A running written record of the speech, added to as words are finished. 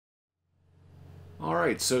All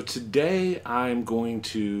right, so today I'm going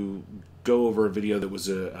to go over a video that was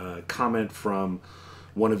a comment from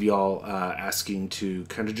one of y'all asking to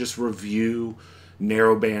kind of just review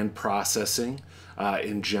narrowband processing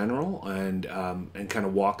in general and kind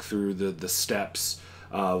of walk through the steps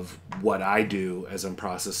of what I do as I'm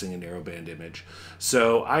processing a narrowband image.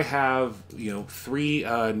 So I have three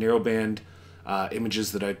narrowband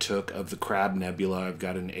images that I took of the Crab Nebula. I've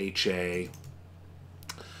got an HA.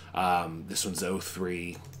 This one's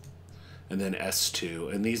O3, and then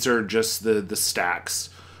S2, and these are just the stacks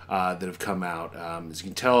that have come out. As you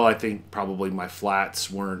can tell, I think probably my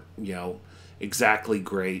flats weren't exactly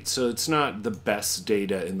great, so it's not the best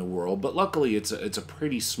data in the world. But luckily, it's a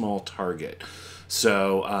pretty small target,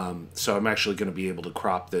 so so I'm actually going to be able to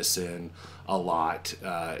crop this in a lot,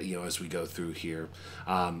 as we go through here,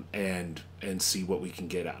 and see what we can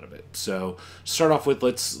get out of it. So start off with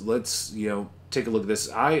let's take a look at this.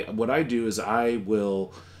 What I do is I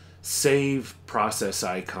will save process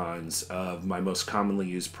icons of my most commonly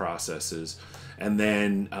used processes, and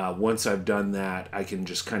then once I've done that, I can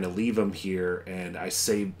just kind of leave them here, and I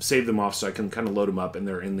save them off so I can kind of load them up, and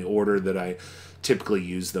they're in the order that I typically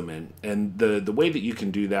use them in. And the way that you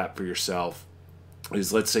can do that for yourself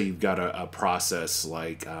is, let's say you've got a process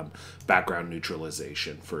like background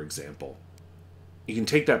neutralization, for example. You can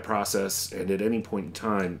take that process, and at any point in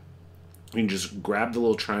time, you can just grab the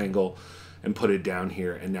little triangle and put it down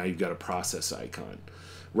here, and now you've got a process icon.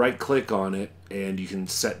 Right click on it, and you can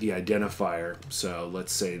set the identifier. So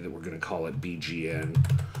let's say that we're going to call it BGN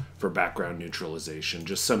for background neutralization,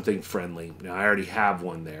 just something friendly. Now I already have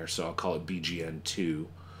one there, so I'll call it BGN2.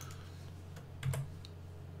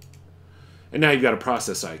 And now you've got a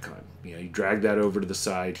process icon. You drag that over to the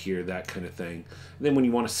side here, that kind of thing. And then when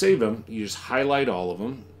you want to save them, you just highlight all of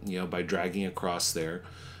them, by dragging across there.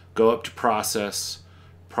 Go up to process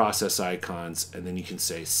icons, and then you can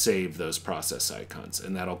say save those process icons,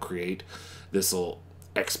 and that'll create this little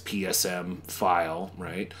XPSM file,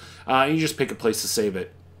 right? You just pick a place to save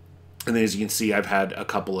it. And then as you can see, I've had a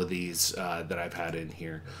couple of these that I've had in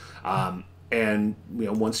here. And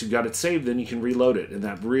once you've got it saved, then you can reload it, and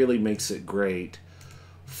that really makes it great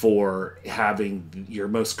for having your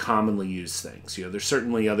most commonly used things. There's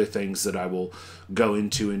certainly other things that I will go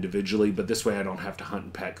into individually, but this way I don't have to hunt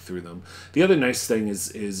and peck through them. The other nice thing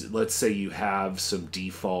is let's say you have some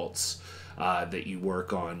defaults that you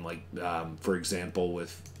work on, like for example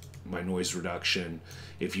with my noise reduction.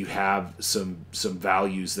 If you have some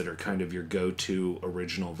values that are kind of your go-to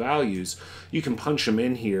original values, you can punch them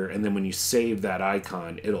in here, and then when you save that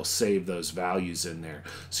icon, it'll save those values in there.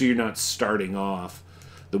 So you're not starting off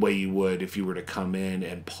the way you would if you were to come in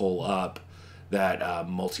and pull up that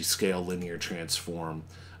multi-scale linear transform,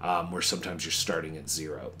 where sometimes you're starting at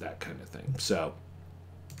 0, that kind of thing. So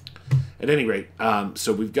at any rate,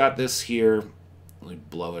 so we've got this here. Let me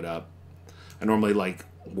blow it up. I normally like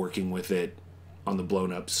working with it on the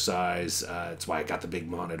blown up size. That's why I got the big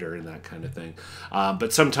monitor and that kind of thing.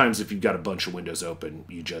 But sometimes if you've got a bunch of windows open,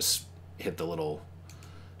 you just hit the little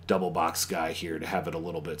double box guy here to have it a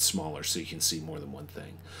little bit smaller so you can see more than one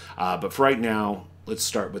thing. But for right now, let's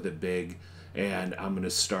start with it big, and I'm going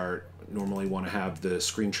to normally want to have the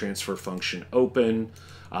screen transfer function open.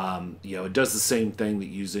 It does the same thing that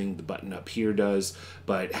using the button up here does,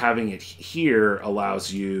 but having it here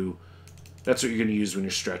allows you, that's what you're going to use when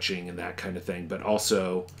you're stretching and that kind of thing. But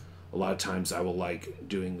also, a lot of times I will like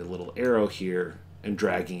doing the little arrow here and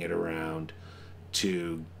dragging it around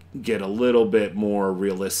to get a little bit more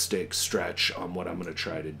realistic stretch on what I'm going to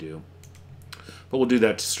try to do. But we'll do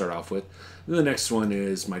that to start off with. Then the next one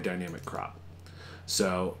is my dynamic crop.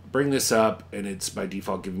 So bring this up, and it's by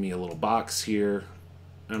default giving me a little box here.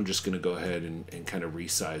 I'm just going to go ahead and kind of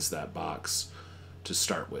resize that box to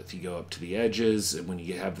start with. You go up to the edges, and when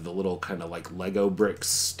you have the little kind of like Lego bricks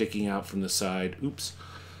sticking out from the side, oops,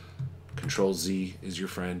 Control Z is your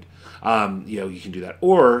friend. You can do that.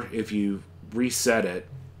 Or if you reset it,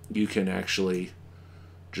 you can actually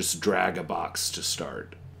just drag a box to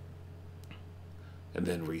start and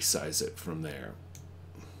then resize it from there.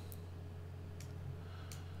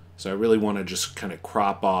 So I really want to just kind of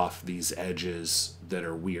crop off these edges that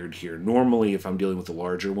are weird here. Normally, if I'm dealing with a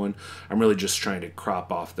larger one, I'm really just trying to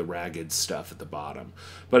crop off the ragged stuff at the bottom.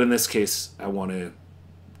 But in this case, I want to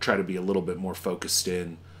try to be a little bit more focused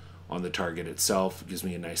in on the target itself. It gives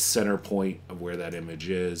me a nice center point of where that image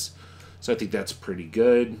is. So I think that's pretty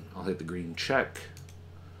good. I'll hit the green check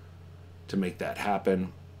to make that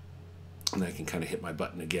happen. And I can kind of hit my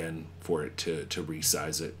button again for it to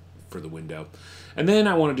resize it for the window. And then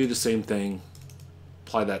I want to do the same thing,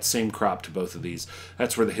 apply that same crop to both of these.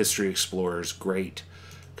 That's where the History Explorer is great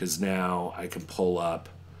because now I can pull up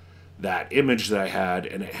that image that I had,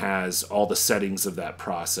 and it has all the settings of that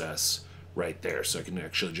process right there. So I can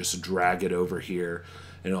actually just drag it over here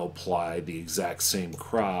and it'll apply the exact same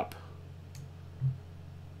crop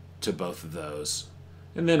to both of those.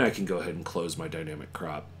 And then I can go ahead and close my dynamic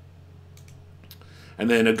crop. And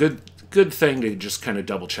then a good thing to just kind of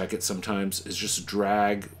double check it sometimes is just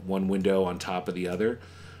drag one window on top of the other,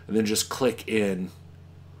 and then just click in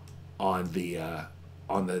on the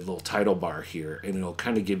little title bar here, and it'll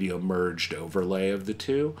kind of give you a merged overlay of the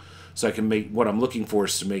two. So I can make, what I'm looking for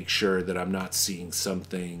is to make sure that I'm not seeing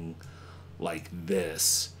something like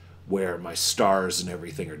this where my stars and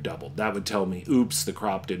everything are doubled. That would tell me, oops, the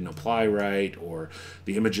crop didn't apply right, or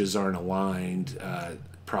the images aren't aligned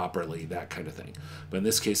properly, that kind of thing. But in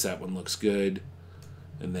this case, that one looks good.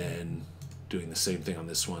 And then doing the same thing on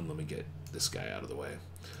this one. Let me get this guy out of the way.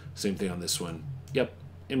 Same thing on this one. Yep,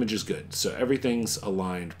 image is good. So everything's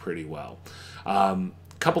aligned pretty well.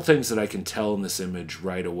 Couple things that I can tell in this image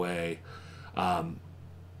right away.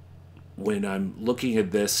 When I'm looking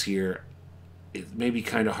at this here, it may be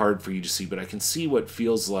kind of hard for you to see, but I can see what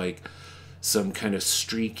feels like some kind of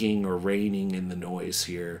streaking or raining in the noise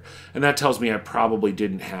here. And that tells me I probably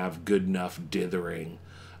didn't have good enough dithering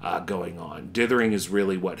going on. Dithering is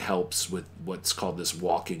really what helps with what's called this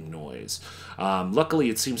walking noise. Luckily,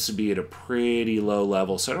 it seems to be at a pretty low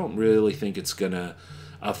level, so I don't really think it's going to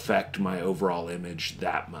affect my overall image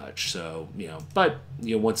that much. So, but,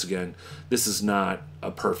 once again, this is not a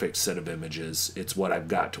perfect set of images. It's what I've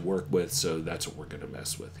got to work with, so that's what we're going to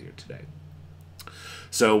mess with here today.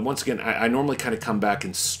 So once again, I normally kind of come back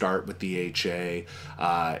and start with the HA,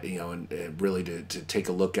 and really to take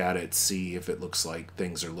a look at it, see if it looks like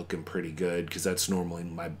things are looking pretty good, because that's normally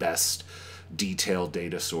my best detailed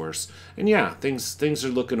data source. And yeah, things are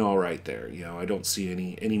looking all right there. I don't see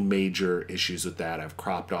any major issues with that. I've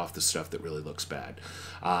cropped off the stuff that really looks bad.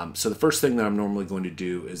 So the first thing that I'm normally going to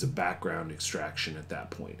do is a background extraction at that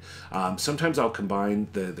point. Sometimes I'll combine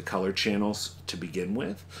the color channels to begin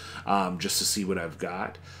with, just to see what I've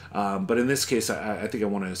got. But in this case, I think I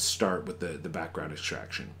want to start with the background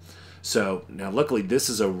extraction. So now luckily this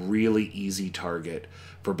is a really easy target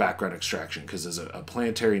for background extraction, because there's a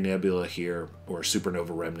planetary nebula here, or a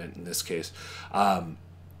supernova remnant in this case.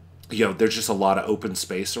 There's just a lot of open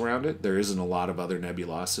space around it. There isn't a lot of other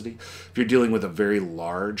nebulosity. If you're dealing with a very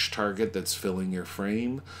large target that's filling your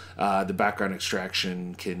frame, the background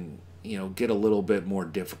extraction can get a little bit more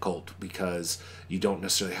difficult, because you don't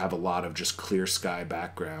necessarily have a lot of just clear sky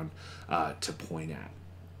background to point at.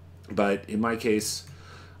 But in my case,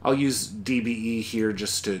 I'll use DBE here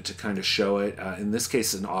just to kind of show it. In this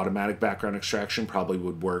case, an automatic background extraction probably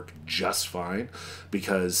would work just fine,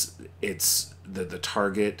 because it's the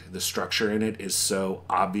target, the structure in it is so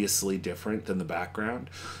obviously different than the background.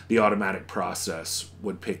 The automatic process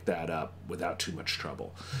would pick that up without too much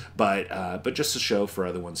trouble. But just to show for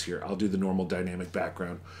other ones here, I'll do the normal dynamic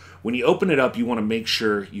background. When you open it up, you want to make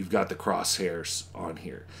sure you've got the crosshairs on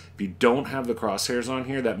here. If you don't have the crosshairs on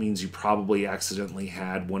here, that means you probably accidentally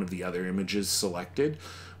had one of the other images selected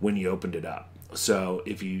when you opened it up. So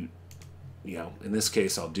if in this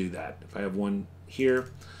case, I'll do that. If I have one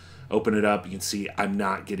here, open it up, you can see I'm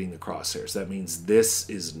not getting the crosshairs. That means this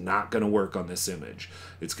is not going to work on this image.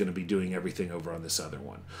 It's going to be doing everything over on this other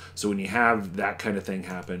one. So when you have that kind of thing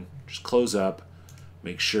happen, just close up,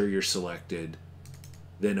 make sure you're selected,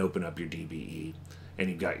 then open up your DBE, and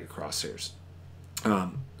you've got your crosshairs.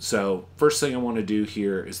 So first thing I want to do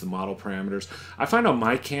here is the model parameters. I find on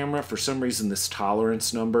my camera, for some reason, this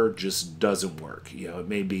tolerance number just doesn't work. It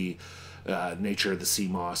may be nature of the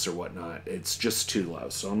CMOS or whatnot. It's just too low.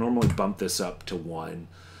 So I'll normally bump this up to 1,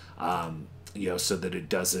 so that it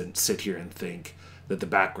doesn't sit here and think that the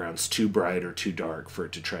background's too bright or too dark for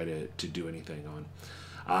it to try to do anything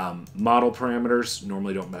on. Model parameters,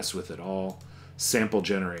 normally don't mess with at all. Sample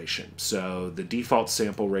generation. So the default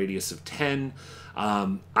sample radius of 10.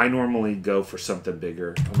 I normally go for something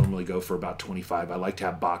bigger. I normally go for about 25. I like to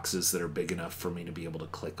have boxes that are big enough for me to be able to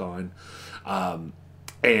click on.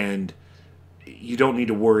 And you don't need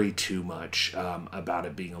to worry too much about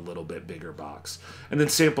it being a little bit bigger box. And then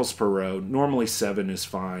samples per row. Normally 7 is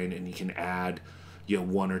fine, and you can add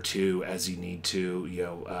 1 or 2 as you need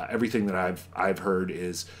to. Everything that I've heard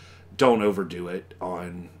is don't overdo it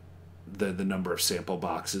on the number of sample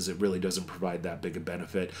boxes. It really doesn't provide that big a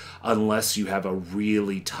benefit unless you have a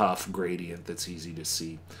really tough gradient that's easy to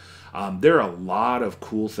see. There are a lot of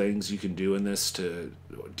cool things you can do in this to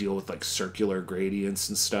deal with like circular gradients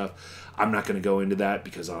and stuff. I'm not going to go into that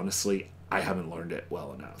because honestly I haven't learned it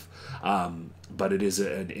well enough. But it is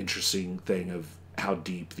an interesting thing of how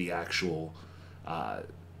deep the actual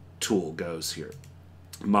tool goes here.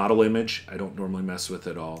 Model image, I don't normally mess with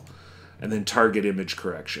at all. And then target image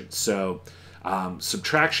correction. So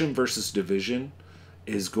subtraction versus division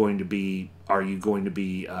is going to be, are you going to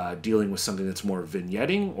be dealing with something that's more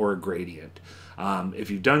vignetting or a gradient?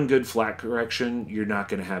 If you've done good flat correction, you're not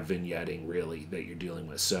going to have vignetting really that you're dealing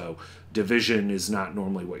with. So division is not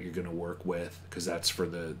normally what you're going to work with because that's for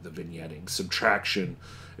the vignetting. Subtraction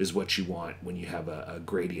is what you want when you have a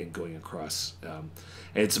gradient going across. And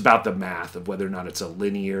it's about the math of whether or not it's a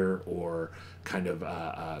linear or kind of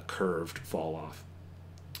a curved fall off.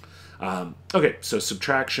 Okay, so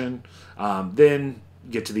subtraction. Then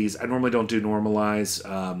get to these. I normally don't do normalize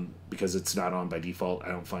because it's not on by default. I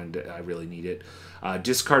don't find I really need it.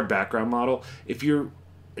 Discard background model. If you're,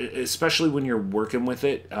 especially when you're working with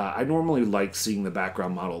it, I normally like seeing the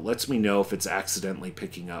background model. It lets me know if it's accidentally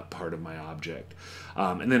picking up part of my object.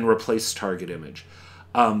 And then replace target image.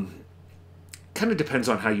 Kind of depends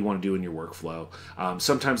on how you want to do in your workflow.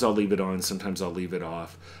 Sometimes I'll leave it on, sometimes I'll leave it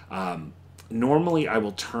off. Normally I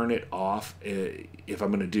will turn it off if I'm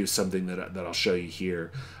going to do something that I'll show you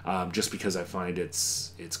here, just because I find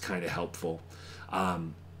it's kind of helpful.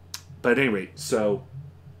 But at any rate, so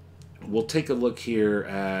we'll take a look here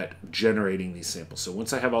at generating these samples. So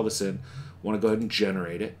once I have all this in, I want to go ahead and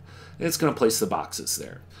generate it. And it's going to place the boxes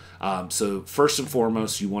there. So first and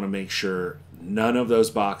foremost, you want to make sure none of those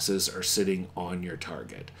boxes are sitting on your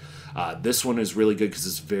target. This one is really good because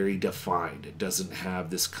it's very defined. It doesn't have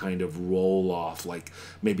this kind of roll off like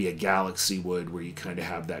maybe a galaxy would, where you kind of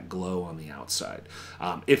have that glow on the outside.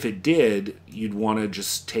 If it did, you'd want to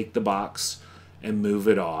just take the box and move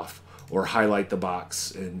it off, or highlight the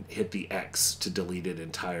box and hit the X to delete it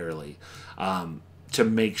entirely, to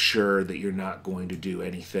make sure that you're not going to do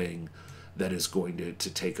anything that is going to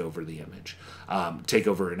take over the image, take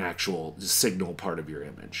over an actual signal part of your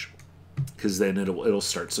image, because then it'll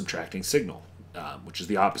start subtracting signal, which is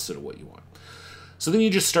the opposite of what you want. So then you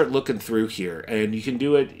just start looking through here, and you can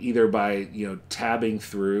do it either by tabbing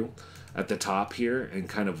through at the top here and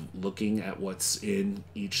kind of looking at what's in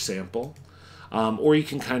each sample, or you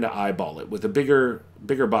can kind of eyeball it. With a bigger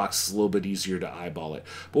box, it's a little bit easier to eyeball it.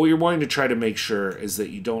 But what you're wanting to try to make sure is that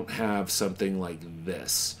you don't have something like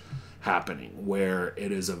this happening, where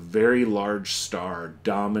it is a very large star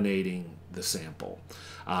dominating the sample,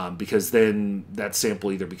 because then that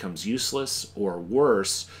sample either becomes useless, or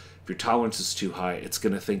worse, if your tolerance is too high, it's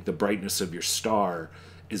going to think the brightness of your star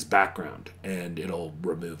is background and it'll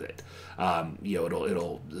remove it.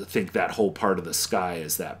 It'll think that whole part of the sky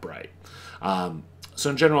is that bright. So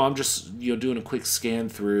in general, I'm just doing a quick scan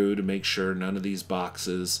through to make sure none of these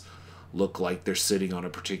boxes look like they're sitting on a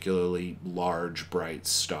particularly large, bright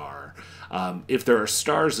star. If there are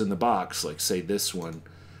stars in the box, like say this one,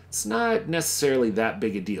 it's not necessarily that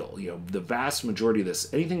big a deal. The vast majority of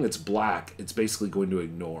this, anything that's black, it's basically going to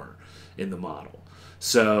ignore in the model.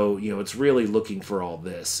 So, it's really looking for all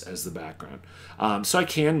this as the background. So I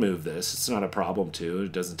can move this. It's not a problem to.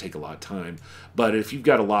 It doesn't take a lot of time. But if you've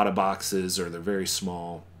got a lot of boxes or they're very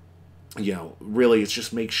small, really it's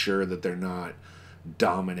just make sure that they're not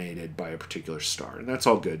dominated by a particular star. And that's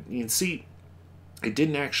all good. You can see I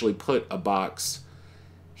didn't actually put a box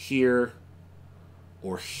here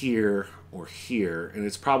or here or here, and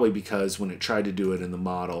it's probably because when it tried to do it in the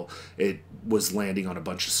model, it was landing on a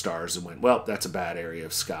bunch of stars and went, well, that's a bad area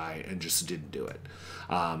of sky, and just didn't do it.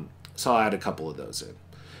 So I'll add a couple of those in.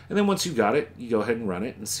 And then once you've got it, you go ahead and run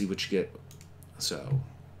it and see what you get. So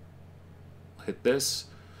hit this,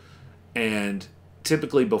 and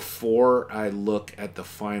typically before I look at the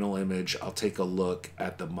final image, I'll take a look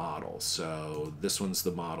at the model. So this one's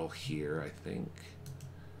the model here, I think.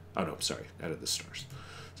 Oh no, sorry, out of the stars.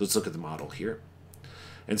 So let's look at the model here.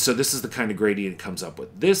 And so this is the kind of gradient it comes up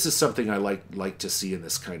with. This is something I like to see in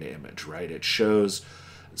this kind of image, right? It shows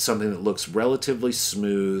something that looks relatively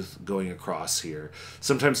smooth going across here.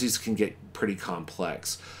 Sometimes these can get pretty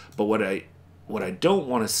complex. But what I don't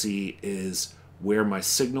want to see is where my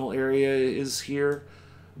signal area is here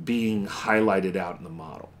being highlighted out in the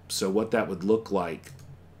model. So what that would look like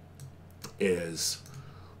is,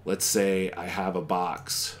 let's say I have a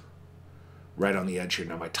box right on the edge here.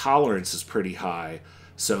 Now my tolerance is pretty high,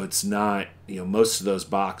 so it's not, most of those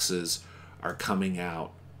boxes are coming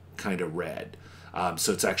out kind of red.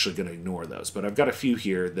 So it's actually going to ignore those. But I've got a few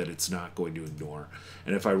here that it's not going to ignore.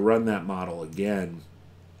 And if I run that model again,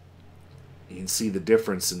 you can see the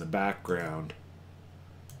difference in the background.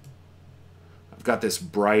 I've got this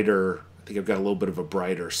brighter, I think I've got a little bit of a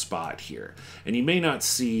brighter spot here. And you may not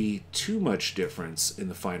see too much difference in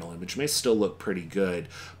the final image. It may still look pretty good,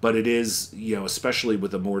 but it is, especially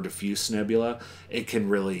with a more diffuse nebula, it can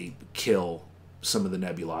really kill some of the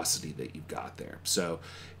nebulosity that you've got there. So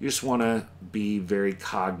you just want to be very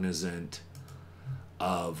cognizant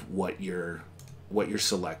of what you're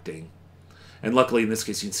selecting. And luckily in this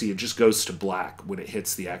case you can see it just goes to black when it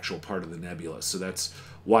hits the actual part of the nebula. So that's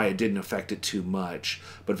why it didn't affect it too much.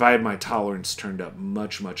 But if I had my tolerance turned up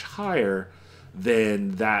much, much higher,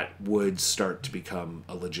 then that would start to become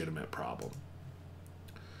a legitimate problem.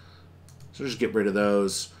 So just get rid of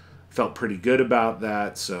those. Felt pretty good about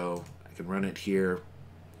that, so I can run it here.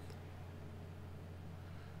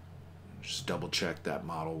 Just double check that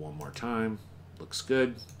model one more time. Looks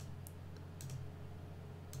good.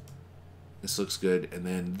 This looks good. And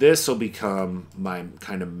then this will become my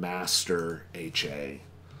kind of master HA.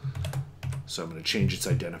 So I'm going to change its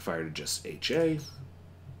identifier to just HA.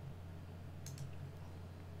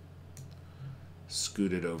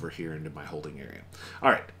 Scoot it over here into my holding area.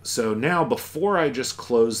 All right, so now before I just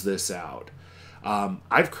close this out,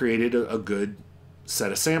 I've created a good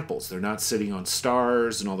set of samples. They're not sitting on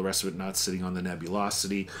stars and all the rest of it not sitting on the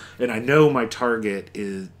nebulosity. And I know my target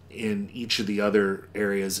is in each of the other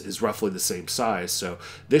areas is roughly the same size. So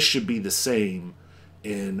this should be the same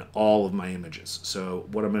in all of my images. So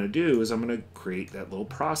what I'm going to do is I'm going to create that little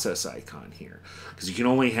process icon here, because you can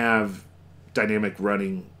only have dynamic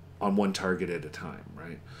running on one target at a time,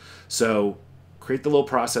 right? So create the little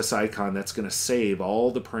process icon that's going to save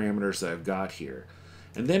all the parameters that I've got here.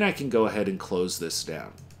 And then I can go ahead and close this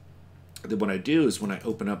down. And then what I do is when I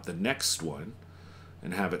open up the next one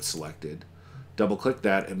and have it selected, double click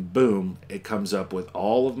that and boom, it comes up with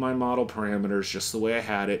all of my model parameters just the way I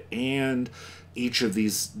had it, and each of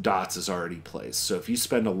these dots is already placed. So if you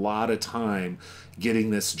spend a lot of time getting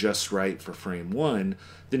this just right for frame 1,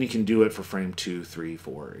 then you can do it for frame 2, 3,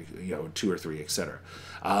 4, 2 or 3, etc.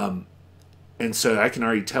 And so I can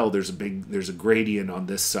already tell there's a gradient on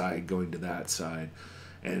this side going to that side.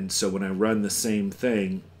 And so when I run the same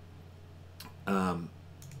thing,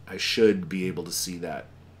 I should be able to see that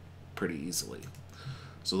pretty easily.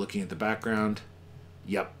 So looking at the background,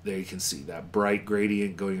 yep, there you can see that bright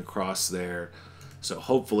gradient going across there. So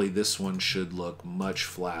hopefully this one should look much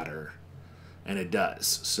flatter, and it does.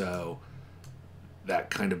 So that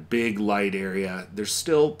kind of big light area, there's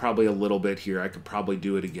still probably a little bit here. I could probably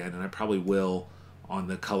do it again, and I probably will on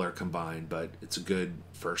the color combine, but it's a good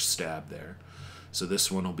first stab there. So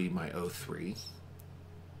this one will be my 03.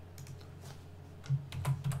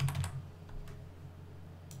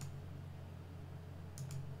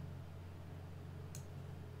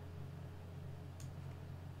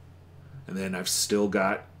 And then I've still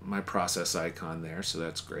got my process icon there, so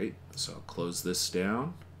that's great. So I'll close this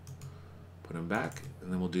down, put them back, and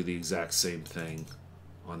then we'll do the exact same thing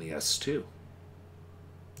on the S2. You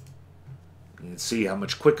can see how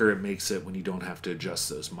much quicker it makes it when you don't have to adjust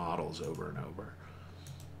those models over and over.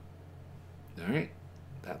 All right,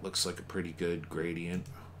 that looks like a pretty good gradient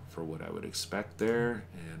for what I would expect there,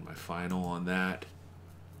 and my final on that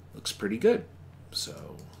looks pretty good.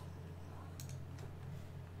 So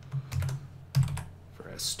for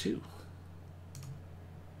S2.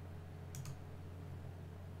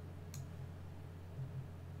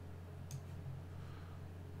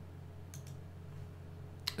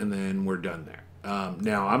 And then we're done there.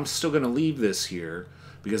 Now I'm still going to leave this here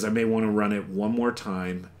because I may want to run it one more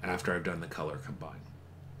time after I've done the color combine.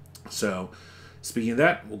 So speaking of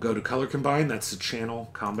that, we'll go to color combine. That's the channel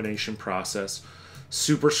combination process.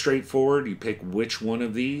 Super straightforward. You pick which one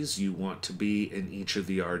of these you want to be in each of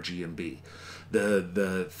the RG and B.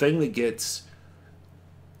 The thing that gets,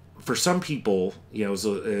 for some people,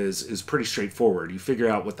 is pretty straightforward. You figure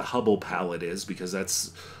out what the Hubble palette is, because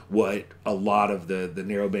that's what a lot of the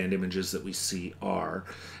narrowband images that we see are,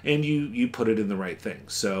 and you put it in the right thing.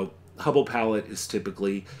 So Hubble palette is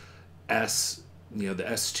typically the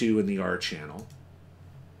S2 and the R channel.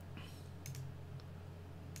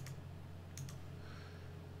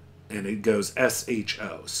 And it goes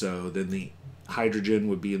SHO. So then the hydrogen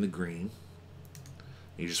would be in the green.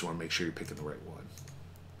 You just want to make sure you're picking the right one.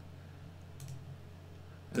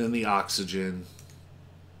 And then the oxygen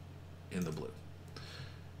in the blue.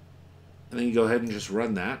 And then you go ahead and just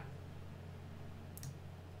run that.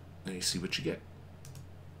 And you see what you get.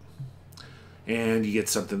 And you get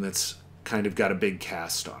something that's kind of got a big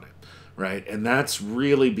cast on it, right? And that's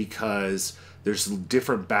really because there's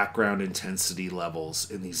different background intensity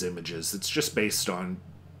levels in these images. It's just based on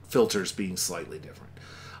filters being slightly different.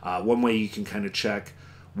 One way you can kind of check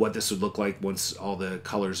what this would look like once all the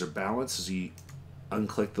colors are balanced is you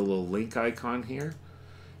unclick the little link icon here,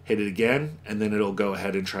 hit it again, and then it'll go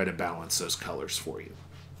ahead and try to balance those colors for you.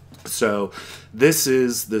 So this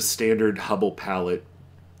is the standard Hubble palette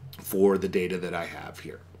for the data that I have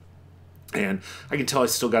here. And I can tell I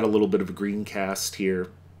still got a little bit of a green cast here,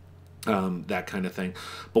 that kind of thing.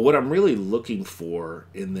 But what I'm really looking for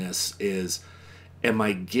in this is, am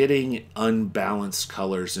I getting unbalanced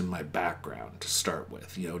colors in my background to start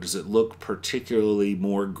with? You know, does it look particularly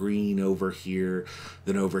more green over here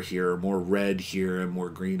than over here, or more red here and more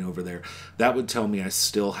green over there? That would tell me I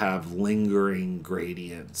still have lingering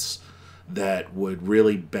gradients that would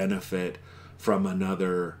really benefit from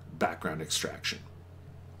another background extraction.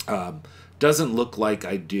 Doesn't look like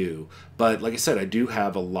I do, but like I said, I do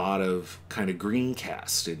have a lot of kind of green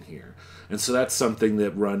cast in here. And so that's something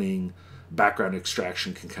that running background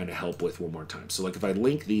extraction can kind of help with one more time. So like if I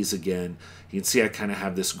link these again, you can see I kind of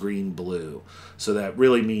have this green blue. So that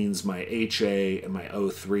really means my HA and my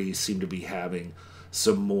O3 seem to be having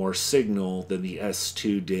some more signal than the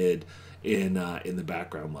S2 did in the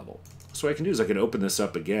background level. So what I can do is I can open this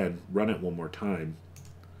up again, run it one more time.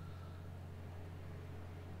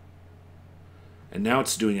 And now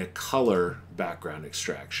it's doing a color background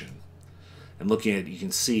extraction. And looking at it, you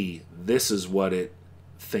can see this is what it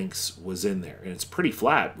thinks was in there. And it's pretty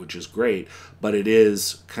flat, which is great, but it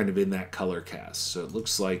is kind of in that color cast. So it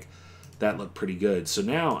looks like that looked pretty good. So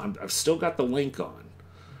now I've still got the link on,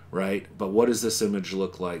 right? But what does this image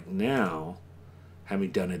look like now,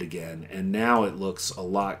 having done it again? And now it looks a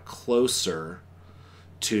lot closer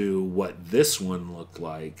to what this one looked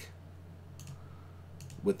like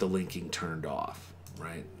with the linking turned off,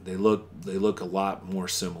 right? They look a lot more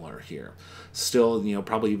similar here. Still, you know,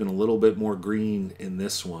 probably even a little bit more green in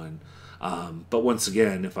this one. But once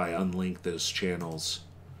again, if I unlink those channels,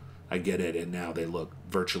 I get it, and now they look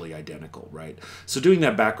virtually identical, right? So doing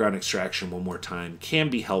that background extraction one more time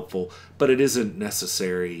can be helpful, but it isn't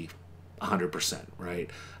necessary 100%,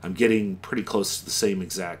 right? I'm getting pretty close to the same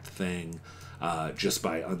exact thing just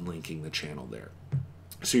by unlinking the channel there.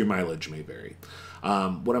 So your mileage may vary. What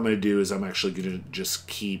I'm going to do is I'm actually going to just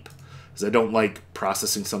keep, because I don't like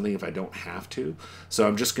processing something if I don't have to. So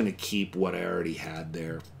I'm just going to keep what I already had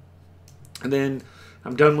there. And then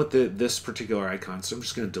I'm done with this particular icon, so I'm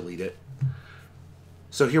just going to delete it.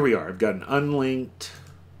 So here we are. I've got an unlinked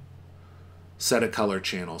set of color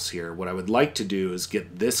channels here. What I would like to do is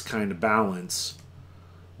get this kind of balance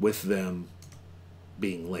with them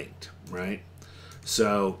being linked, right?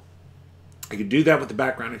 So I could do that with the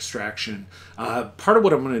background extraction. Part of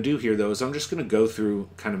what I'm going to do here, though, is I'm just going to go through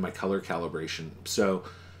kind of my color calibration. So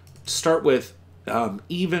to start with,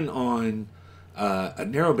 even on a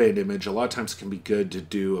narrowband image, a lot of times it can be good to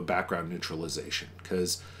do a background neutralization,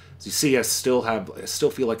 because as you see, I still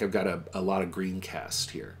feel like I've got a lot of green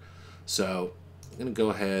cast here. So I'm going to go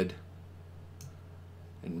ahead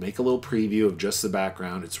and make a little preview of just the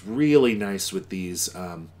background. It's really nice with these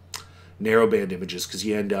narrowband images, because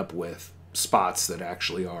you end up with spots that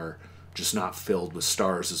actually are just not filled with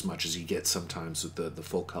stars as much as you get sometimes with the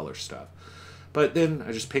full color stuff. But then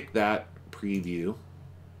I just pick that preview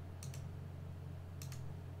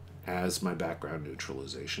as my background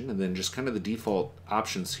neutralization, and then just kind of the default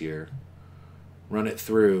options here, run it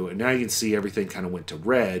through, and now you can see everything kind of went to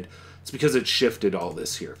red. It's because it shifted all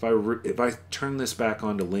this here. If I turn this back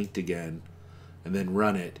on to linked again and then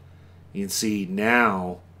run it, you can see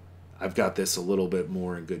now I've got this a little bit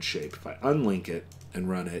more in good shape. If I unlink it and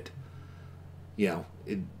run it, you know,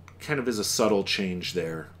 it kind of is a subtle change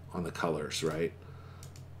there on the colors, right?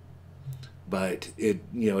 But it,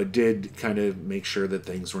 you know, it did kind of make sure that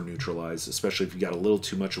things were neutralized, especially if you got a little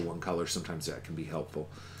too much of one color. Sometimes that can be helpful.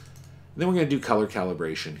 And then we're going to do color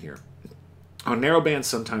calibration here. On narrowband,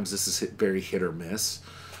 sometimes this is very hit or miss,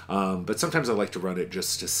 but sometimes I like to run it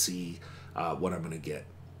just to see what I'm going to get.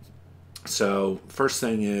 So first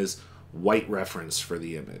thing is white reference for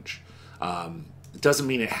the image. It doesn't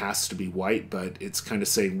mean it has to be white, but it's kind of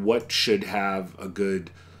saying what should have a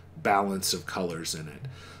good balance of colors in it.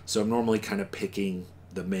 So I'm normally kind of picking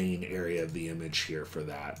the main area of the image here for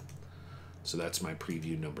that. So that's my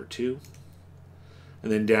preview number 2.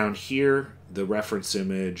 And then down here, the reference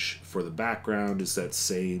image for the background is that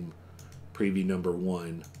same preview number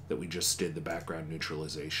 1 that we just did the background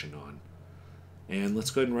neutralization on. And let's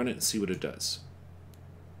go ahead and run it and see what it does.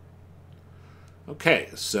 Okay,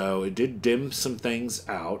 so it did dim some things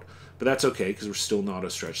out, but that's okay because we're still in auto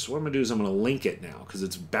stretch. So what I'm going to do is I'm going to link it now because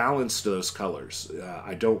it's balanced to those colors.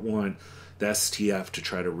 I don't want the STF to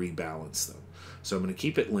try to rebalance them. So I'm going to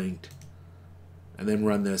keep it linked and then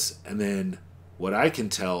run this. And then what I can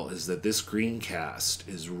tell is that this green cast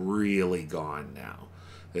is really gone now.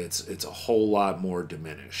 It's a whole lot more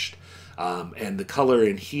diminished. And the color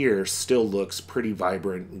in here still looks pretty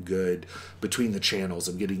vibrant and good between the channels.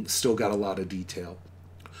 I'm still got a lot of detail.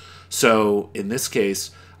 So in this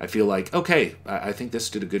case, I feel like, okay, I think this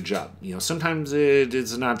did a good job. You know, sometimes it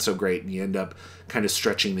is not so great, and you end up kind of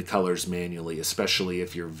stretching the colors manually, especially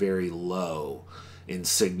if you're very low in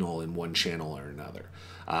signal in one channel or another.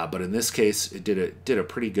 But in this case, it did a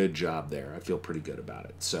pretty good job there. I feel pretty good about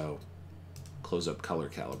it. So close up color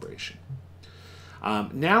calibration.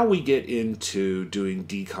 Now we get into doing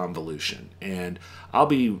deconvolution, and I'll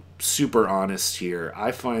be super honest here.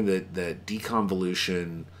 I find that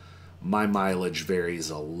deconvolution, my mileage varies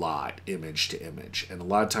a lot image to image, and a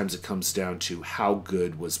lot of times it comes down to how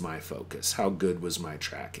good was my focus, how good was my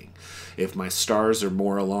tracking. If my stars are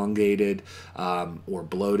more elongated or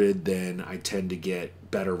bloated, then I tend to get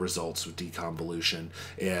better results with deconvolution.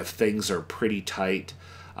 If things are pretty tight,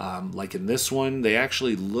 like in this one, they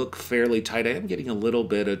actually look fairly tight. I am getting a little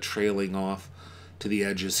bit of trailing off to the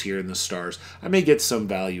edges here in the stars. I may get some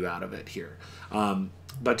value out of it here.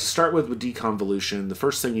 But to start with deconvolution, the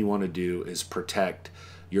first thing you want to do is protect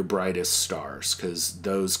your brightest stars, because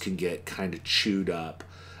those can get kind of chewed up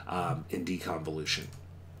in deconvolution.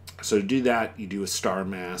 So to do that, you do a star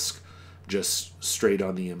mask just straight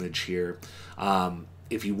on the image here.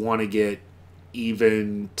 If you want to get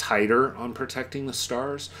even tighter on protecting the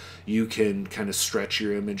stars, you can kind of stretch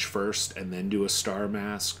your image first and then do a star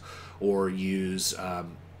mask, or use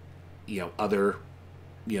other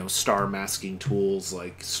star masking tools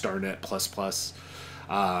like StarNet++,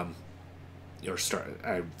 or Star,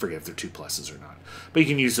 I forget if they're 2 pluses or not, but you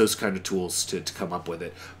can use those kind of tools to come up with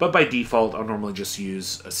it. But by default, I'll normally just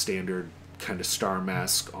use a standard kind of star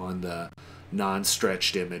mask on the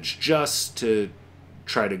non-stretched image, just to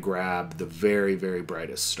try to grab the very, very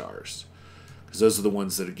brightest stars, because those are the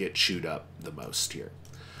ones that get chewed up the most here.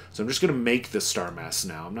 So I'm just going to make the star mask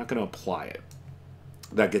now. I'm not going to apply it.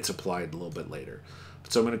 That gets applied a little bit later.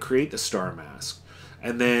 So I'm going to create the star mask.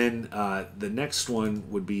 And then the next one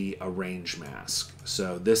would be a range mask.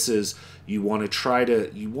 So this is, you want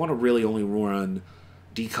to really only run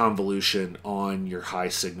deconvolution on your high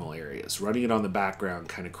signal areas. Running it on the background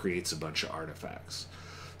kind of creates a bunch of artifacts.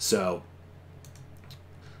 So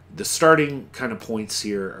the starting kind of points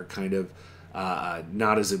here are kind of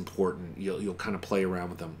not as important. You'll kind of play around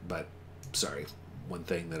with them, but sorry, one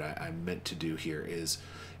thing that I meant to do here is,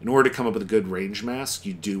 in order to come up with a good range mask,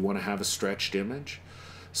 you do want to have a stretched image.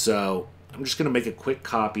 So I'm just going to make a quick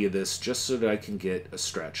copy of this just so that I can get a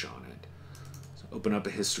stretch on it. So open up a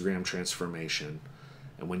histogram transformation,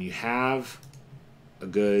 and when you have a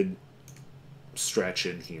good stretch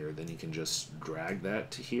in here, then you can just drag that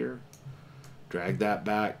to here, drag that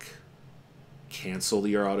back, cancel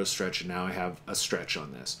your auto stretch, and now I have a stretch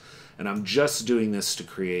on this. And I'm just doing this to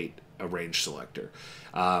create a range selector.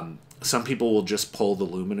 Some people will just pull the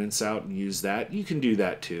luminance out and use that. You can do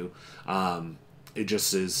that too. It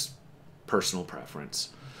just is personal preference.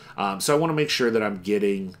 So I want to make sure that I'm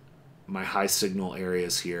getting my high signal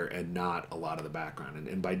areas here and not a lot of the background.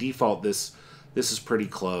 And by default, this is pretty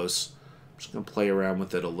close. I'm just going to play around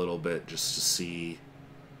with it a little bit just to see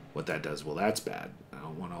what that does. Well, that's bad. I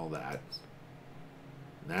don't want all that.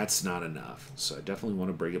 That's not enough. So I definitely want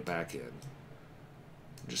to bring it back in.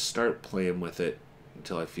 Just start playing with it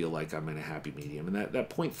until I feel like I'm in a happy medium. And that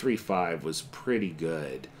 0.35 was pretty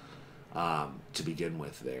good to begin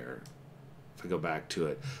with there. If I go back to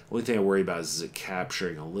it, the only thing I worry about is it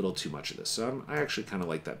capturing a little too much of this. So I actually kind of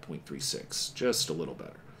like that 0.36, just a little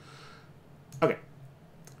better. Okay,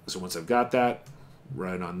 so once I've got that,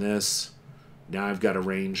 run on this. Now I've got a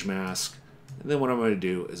range mask. And then what I'm going to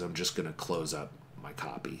do is I'm just going to close up my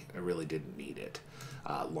copy. I really didn't need it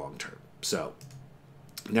long term. So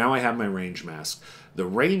now I have my range mask. The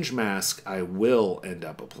range mask I will end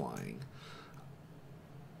up applying.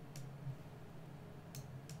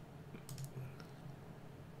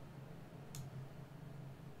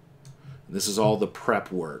 This is all the prep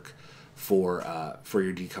work for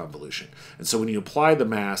your deconvolution. And so when you apply the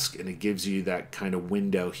mask and it gives you that kind of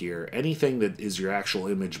window here, anything that is your actual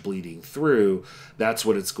image bleeding through, that's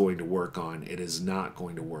what it's going to work on. It is not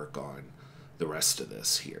going to work on the rest of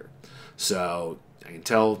this here. So I can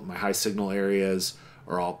tell my high signal areas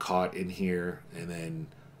are all caught in here, and then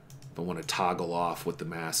if I want to toggle off what the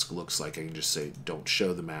mask looks like, I can just say don't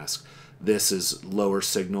show the mask. This is lower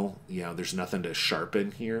signal, there's nothing to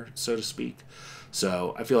sharpen here, so to speak.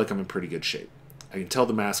 So I feel like I'm in pretty good shape. I can tell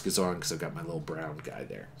the mask is on because I've got my little brown guy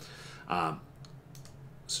there.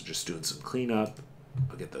 So just doing some cleanup.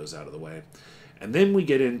 I'll get those out of the way. And then we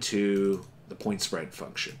get into the point spread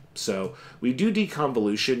function. So we do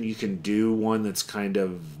deconvolution. You can do one that's kind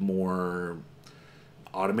of more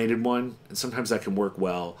automated one, and sometimes that can work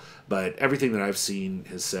well, but everything that I've seen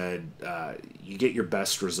has said you get your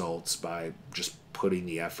best results by just putting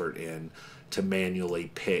the effort in to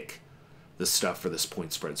manually pick the stuff for this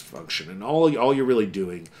point spreads function. And all you're really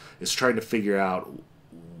doing is trying to figure out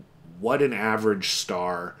what an average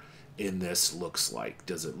star in this looks like.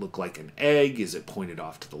 Does it look like an egg? Is it pointed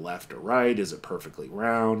off to the left or right? Is it perfectly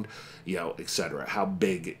round? You know, etc. How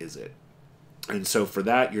big is it? And so for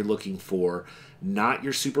that, you're looking for not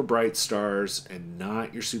your super bright stars and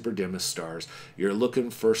not your super dimmest stars. You're looking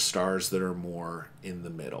for stars that are more in the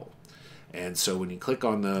middle. And so when you click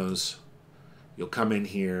on those, you'll come in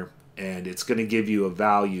here and it's going to give you a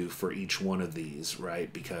value for each one of these,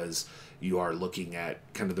 right? Because you are looking at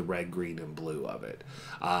kind of the red, green, and blue of it.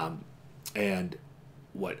 And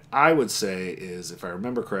what I would say is, if I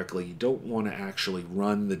remember correctly, you don't want to actually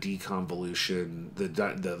run the deconvolution,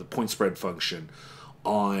 the point spread function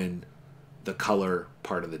on the color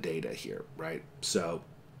part of the data here, right? So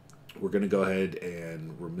we're going to go ahead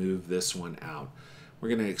and remove this one out. We're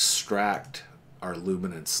going to extract our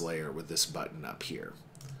luminance layer with this button up here.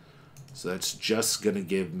 So that's just going to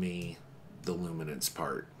give me the luminance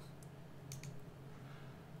part.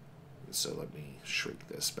 So let me shrink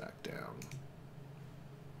this back down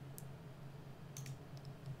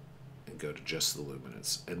and go to just the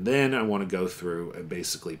luminance. And then I want to go through and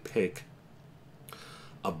basically pick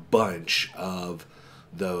a bunch of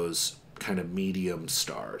those kind of medium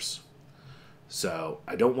stars. So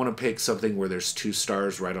I don't want to pick something where there's two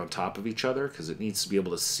stars right on top of each other, because it needs to be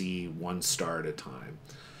able to see one star at a time.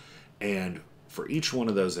 And for each one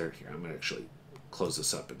of those there, here, I'm going to actually close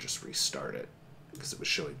this up and just restart it, because it was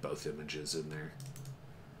showing both images in there.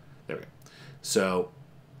 There we go. So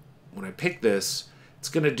when I pick this, it's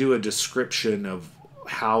going to do a description of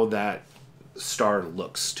how that star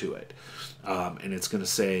looks to it. And it's going to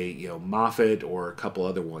say, you know, Moffat or a couple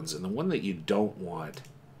other ones. And the one that you don't want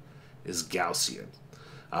is Gaussian.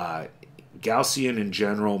 Gaussian in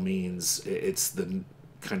general means it's the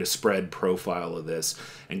kind of spread profile of this.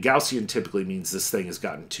 And Gaussian typically means this thing has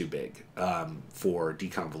gotten too big for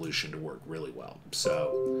deconvolution to work really well.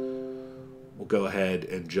 So we'll go ahead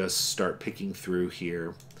and just start picking through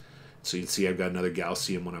here. So you can see I've got another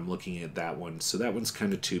Gaussian when I'm looking at that one. So that one's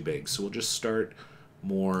kind of too big. So we'll just start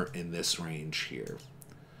more in this range here.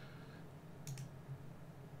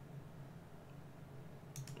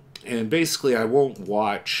 And basically I won't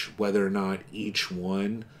watch whether or not each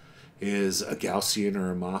one is a Gaussian or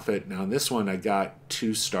a Moffat. Now in this one I got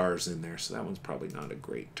 2 stars in there, so that one's probably not a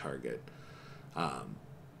great target. And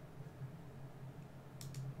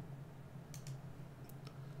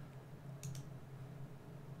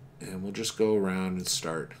we'll just go around and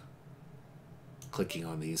start clicking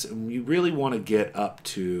on these. And you really want to get up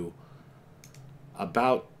to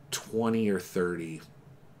about 20 or 30.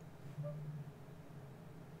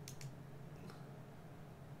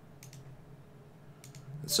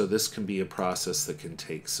 And so this can be a process that can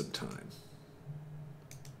take some time.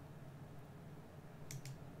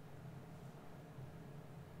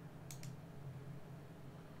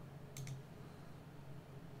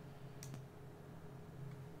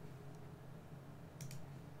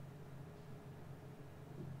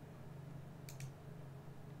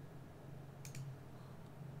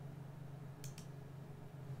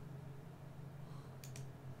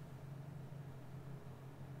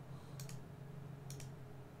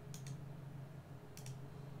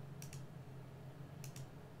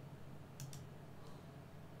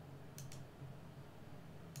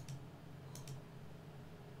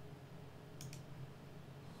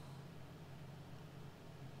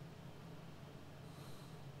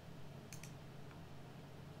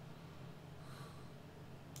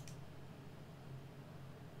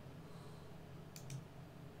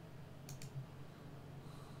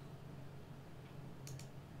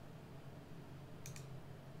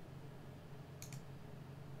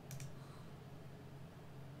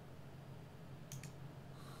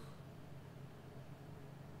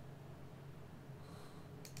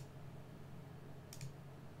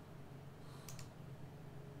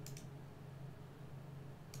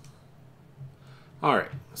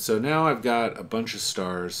 Alright, so now I've got a bunch of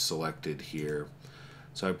stars selected here.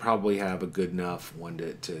 So I probably have a good enough one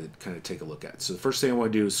to kind of take a look at. So the first thing I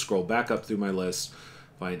want to do is scroll back up through my list,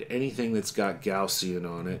 find anything that's got Gaussian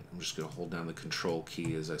on it. I'm just going to hold down the control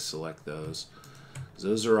key as I select those.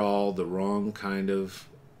 Those are all the wrong kind of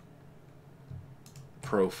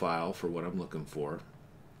profile for what I'm looking for.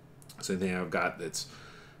 So anything I've got that's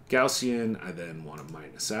Gaussian, I then want to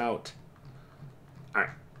minus out.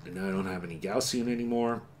 Alright. And now I don't have any Gaussian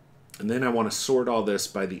anymore. And then I want to sort all this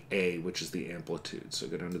by the A, which is the amplitude. So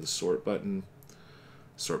go down to the sort button,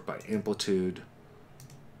 sort by amplitude.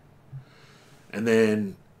 And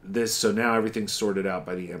then this, so now everything's sorted out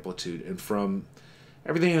by the amplitude. And from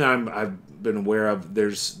everything that I've been aware of,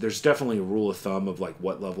 there's definitely a rule of thumb of like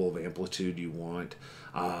what level of amplitude you want.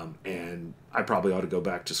 And I probably ought to go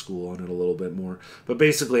back to school on it a little bit more. But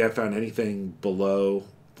basically I found anything below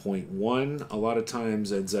 0.1 a lot of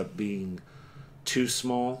times ends up being too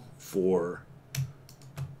small for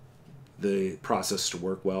the process to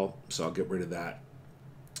work well. So I'll get rid of that.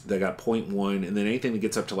 They got 0.1, and then anything that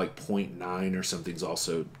gets up to like 0.9 or something's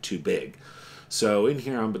also too big. So in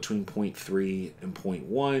here I'm between 0.3 and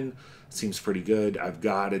 0.1. Seems pretty good. I've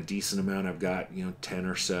got a decent amount. I've got 10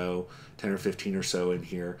 or 15 or so in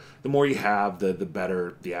here. The more you have, the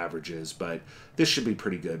better the average is, but this should be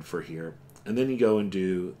pretty good for here. And then you go and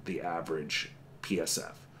do the average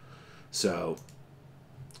PSF. So,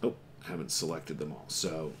 oh, haven't selected them all.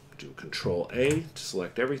 So do Control A to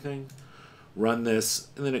select everything. Run this,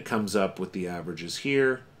 and then it comes up with the averages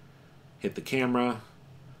here. Hit the camera,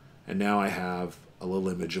 and now I have a little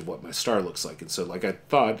image of what my star looks like. And so like I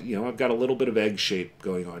thought, I've got a little bit of egg shape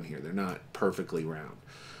going on here. They're not perfectly round.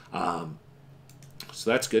 So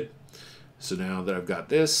that's good. So now that I've got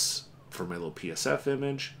this for my little PSF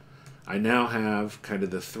image, I now have kind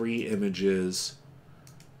of the 3 images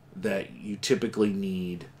that you typically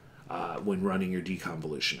need when running your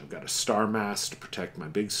deconvolution. I've got a star mask to protect my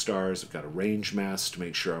big stars. I've got a range mask to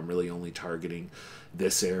make sure I'm really only targeting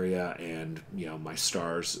this area and my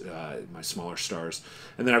stars, my smaller stars.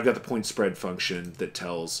 And then I've got the point spread function that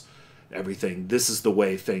tells everything this is the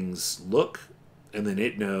way things look, and then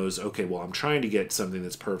it knows, okay, well, I'm trying to get something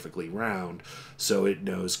that's perfectly round, so it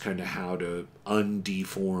knows kind of how to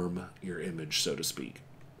undeform your image, so to speak.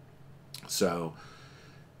 So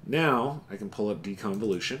now I can pull up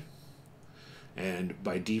deconvolution, and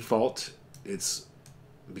by default, it's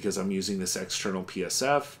because I'm using this external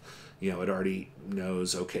PSF, it already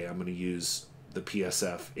knows, okay, I'm going to use the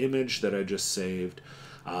PSF image that I just saved,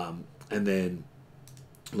 and then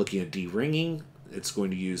looking at de-ringing, it's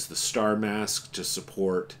going to use the star mask to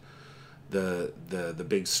support the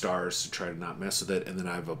big stars to try to not mess with it. And then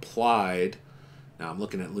I've applied, now I'm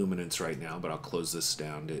looking at luminance right now, but I'll close this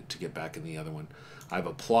down to get back in the other one. I've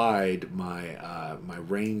applied my my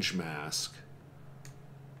range mask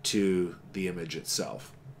to the image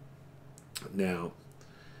itself. Now,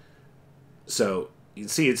 so you can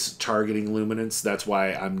see it's targeting luminance. That's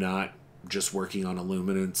why I'm not just working on a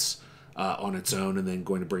luminance on its own and then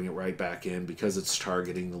going to bring it right back in, because it's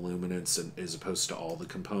targeting the luminance and as opposed to all the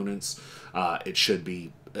components. It should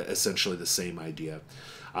be essentially the same idea.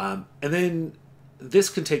 And then this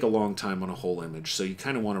can take a long time on a whole image, so you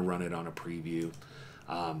kind of want to run it on a preview.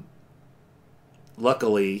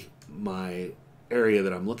 Luckily, my area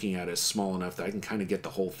that I'm looking at is small enough that I can kind of get the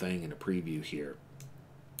whole thing in a preview here.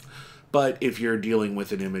 But if you're dealing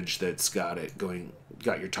with an image that's got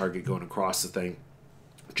your target going across the thing,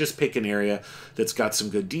 just pick an area that's got some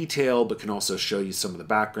good detail but can also show you some of the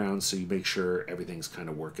background, so you make sure everything's kind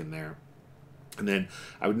of working there. And then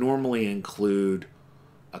I would normally include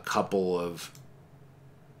a couple of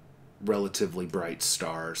relatively bright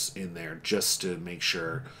stars in there just to make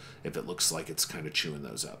sure if it looks like it's kind of chewing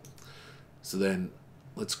those up. So then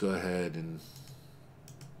let's go ahead and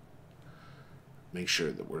make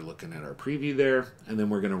sure that we're looking at our preview there, and then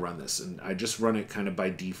we're going to run this. And I just run it kind of by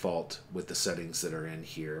default with the settings that are in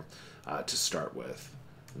here to start with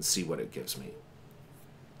and see what it gives me.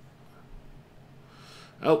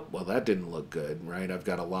 Oh, well, that didn't look good, right? I've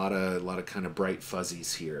got a lot of kind of bright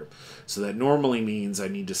fuzzies here. So that normally means I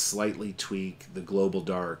need to slightly tweak the global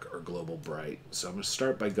dark or global bright. So I'm going to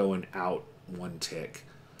start by going out 1 tick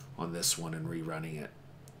on this one and rerunning it.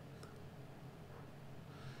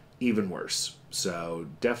 Even worse. So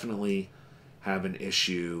definitely have an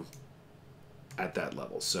issue at that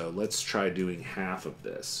level. So let's try doing half of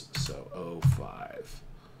this. So 0.5.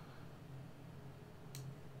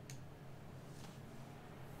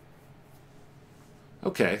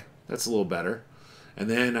 Okay, that's a little better. And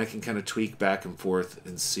then I can kind of tweak back and forth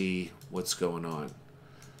and see what's going on.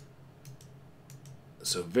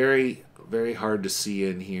 So very, very hard to see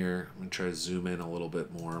in here. I'm going to try to zoom in a little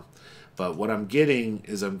bit more. But what I'm getting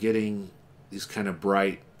is I'm getting these kind of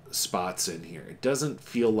bright spots in here. It doesn't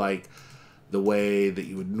feel like the way that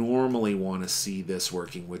you would normally want to see this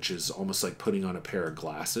working, which is almost like putting on a pair of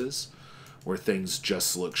glasses where things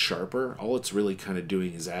just look sharper. All it's really kind of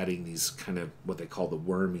doing is adding these kind of what they call the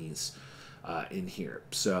wormies in here.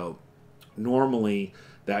 So normally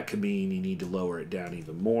that could mean you need to lower it down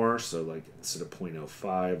even more. So like instead of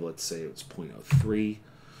 0.05, let's say it's 0.03.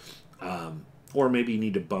 or maybe you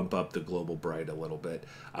need to bump up the global bright a little bit.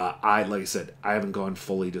 Like I said, I haven't gone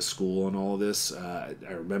fully to school on all of this. I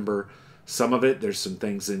remember some of it. There's some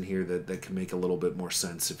things in here that can make a little bit more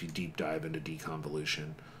sense if you deep dive into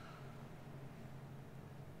deconvolution.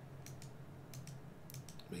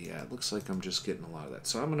 But yeah, it looks like I'm just getting a lot of that.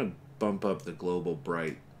 So I'm going to bump up the global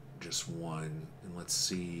bright just 1, and let's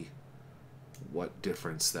see what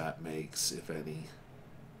difference that makes, if any.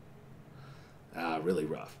 Really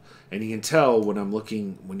rough. And you can tell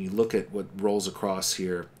when you look at what rolls across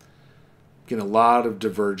here, get a lot of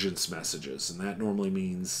divergence messages, and that normally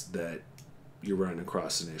means that you're running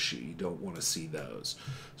across an issue. You don't want to see those.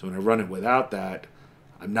 So when I run it without that,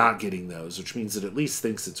 I'm not getting those, which means it at least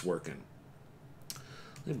thinks it's working.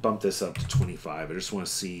 Let me bump this up to 25. I just want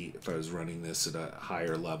to see if I was running this at a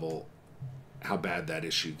higher level, how bad that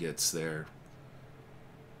issue gets there.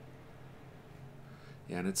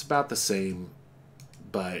 Yeah, and it's about the same,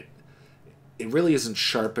 but it really isn't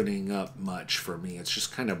sharpening up much for me. It's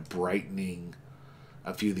just kind of brightening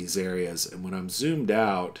a few of these areas. And when I'm zoomed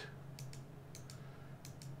out,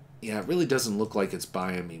 yeah, it really doesn't look like it's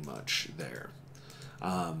buying me much there.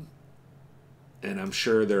 And I'm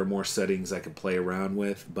sure there are more settings I could play around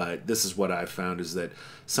with, but this is what I've found, is that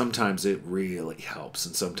sometimes it really helps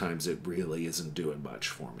and sometimes it really isn't doing much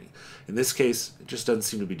for me. In this case, it just doesn't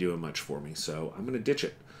seem to be doing much for me, so I'm going to ditch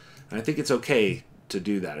it. And I think it's okay to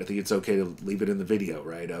do that. I think it's okay to leave it in the video,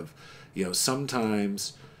 right?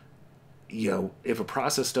 Sometimes, if a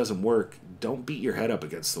process doesn't work, don't beat your head up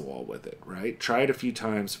against the wall with it, right? Try it a few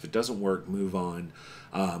times. If it doesn't work, move on.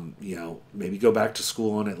 Maybe go back to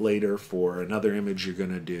school on it later for another image you're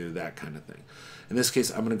going to do, that kind of thing. In this case,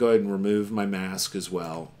 I'm going to go ahead and remove my mask as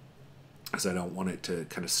well, as I don't want it to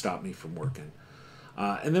kind of stop me from working.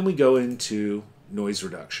 And then we go into noise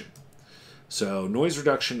reduction. So noise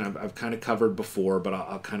reduction I've kind of covered before, but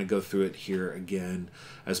I'll kind of go through it here again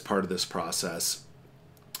as part of this process.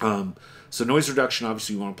 So noise reduction,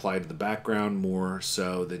 obviously you want to apply to the background more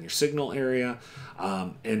so than your signal area.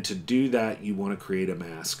 And to do that, you want to create a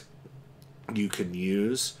mask. You can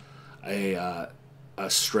use a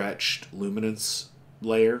stretched luminance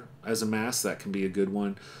layer as a mask. That can be a good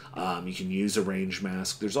one. You can use a range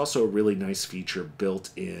mask. There's also a really nice feature built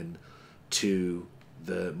in to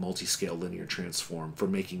the multi-scale linear transform for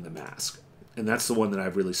making the mask. And that's the one that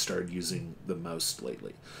I've really started using the most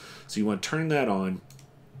lately. So you want to turn that on,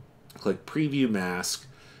 click preview mask.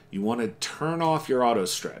 You want to turn off your auto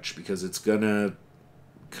stretch because it's going to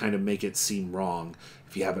kind of make it seem wrong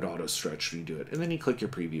if you have it auto stretched when you do it. And then you click your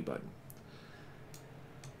preview button.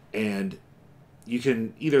 And you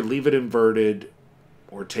can either leave it inverted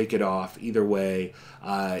or take it off. Either way,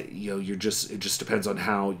 it just depends on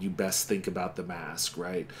how you best think about the mask,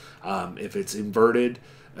 right? If it's inverted,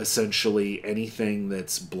 essentially anything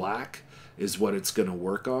that's black is what it's going to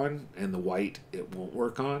work on, and the white it won't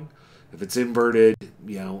work on. If it's inverted,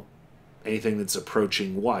 anything that's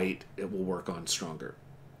approaching white, it will work on stronger.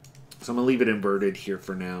 So I'm going to leave it inverted here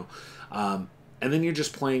for now. And then you're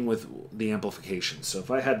just playing with the amplification. So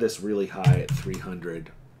if I had this really high at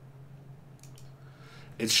 300,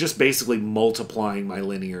 it's just basically multiplying my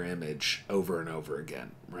linear image over and over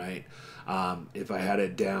again, right? If I had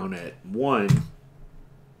it down at 1,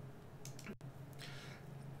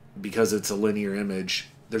 because it's a linear image,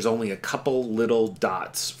 there's only a couple little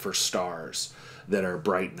dots for stars that are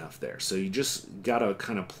bright enough there. So you just got to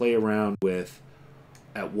kind of play around with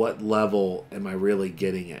at what level am I really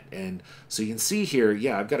getting it. And so you can see here,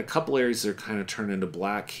 yeah, I've got a couple areas that are kind of turned into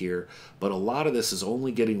black here, but a lot of this is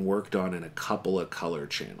only getting worked on in a couple of color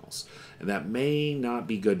channels. And that may not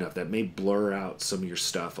be good enough. That may blur out some of your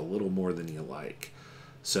stuff a little more than you like.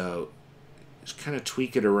 So just kind of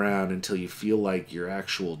tweak it around until you feel like your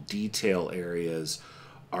actual detail areas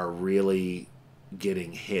are really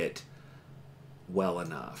getting hit well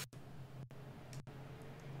enough.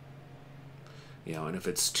 And if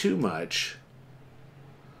it's too much,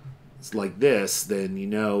 it's like this, then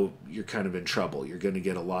you're kind of in trouble. You're going to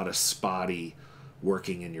get a lot of spotty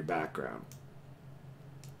working in your background.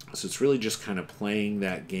 So it's really just kind of playing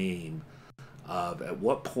that game of at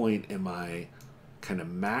what point am I kind of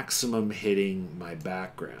maximum hitting my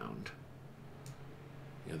background.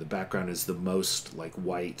 The background is the most like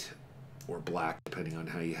white or black, depending on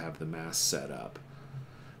how you have the mask set up,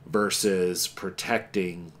 versus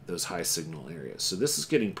protecting those high signal areas. So this is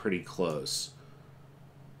getting pretty close.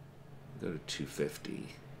 Go to 250.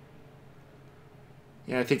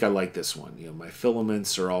 Yeah, I think I like this one. My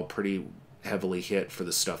filaments are all pretty heavily hit for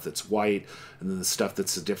the stuff that's white, and then the stuff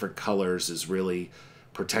that's the different colors is really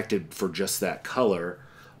protected for just that color,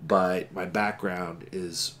 but my background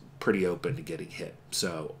is pretty open to getting hit.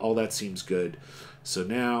 So all that seems good. So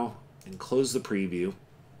now, and close the preview.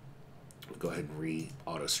 I'll go ahead and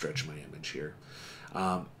re-auto stretch my image here.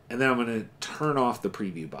 And then I'm going to turn off the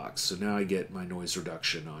preview box. So now I get my noise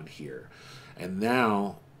reduction on here. And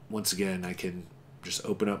now, once again, I can just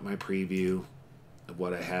open up my preview of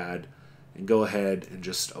what I had and go ahead and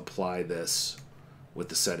just apply this with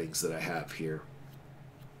the settings that I have here.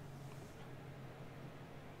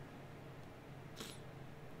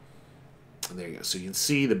 And there you go. So you can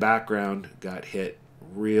see the background got hit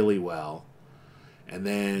really well. And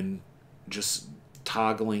then just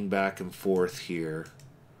toggling back and forth here.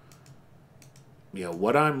 You know,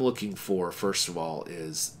 what I'm looking for, first of all,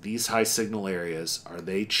 is these high signal areas, are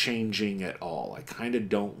they changing at all? I kind of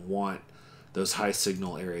don't want those high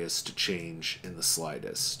signal areas to change in the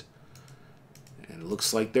slightest. And it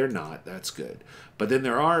looks like they're not. That's good. But then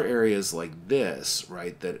there are areas like this,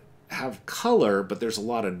 right, that have color, but there's a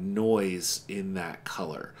lot of noise in that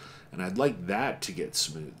color. And I'd like that to get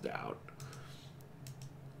smoothed out.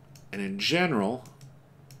 And in general,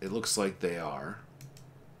 it looks like they are.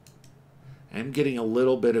 I'm getting a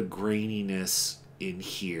little bit of graininess in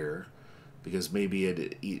here because maybe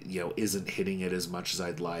it isn't hitting it as much as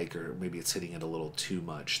I'd like, or maybe it's hitting it a little too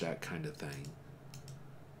much, that kind of thing.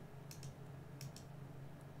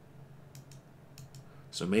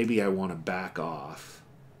 So maybe I want to back off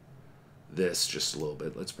this just a little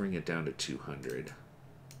bit. Let's bring it down to 200.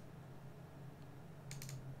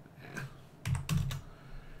 Yeah.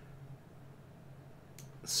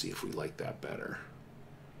 Let's see if we like that better.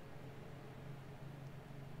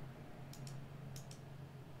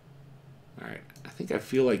 Alright, I think I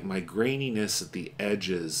feel like my graininess at the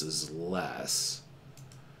edges is less,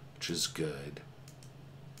 which is good.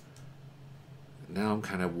 Now I'm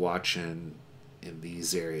kind of watching in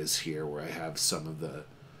these areas here where I have some of the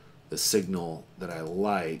signal that I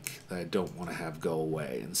like that I don't want to have go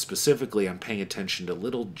away. And specifically, I'm paying attention to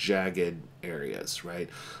little jagged areas, right?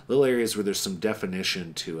 Little areas where there's some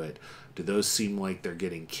definition to it. Do those seem like they're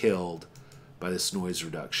getting killed by this noise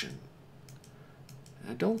reduction?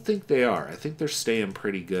 I don't think they are. I think they're staying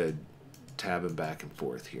pretty good, tabbing back and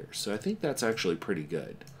forth here. So I think that's actually pretty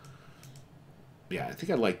good. Yeah, I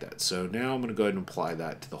think I like that. So now I'm going to go ahead and apply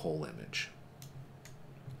that to the whole image.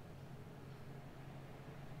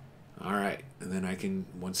 All right, and then I can,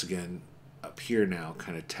 once again, up here now,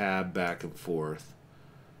 kind of tab back and forth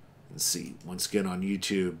and see. Once again, on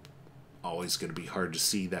YouTube, always going to be hard to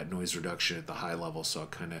see that noise reduction at the high level, so I'll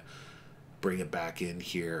kind of bring it back in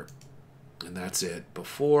here. And that's it,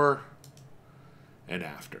 before and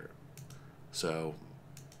after. So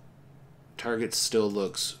target still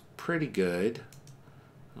looks pretty good.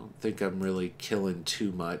 I don't think I'm really killing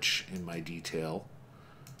too much in my detail.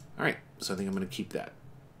 All right, so I think I'm going to keep that.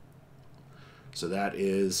 So that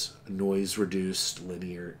is a noise reduced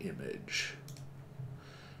linear image.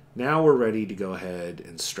 Now we're ready to go ahead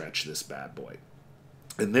and stretch this bad boy.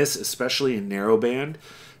 And this, especially in narrowband,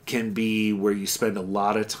 can be where you spend a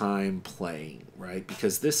lot of time playing, right?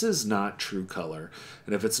 Because this is not true color.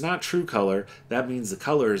 And if it's not true color, that means the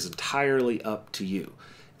color is entirely up to you.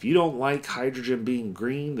 If you don't like hydrogen being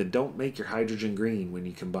green, then don't make your hydrogen green when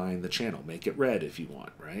you combine the channel. Make it red if you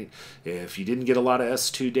want, right? If you didn't get a lot of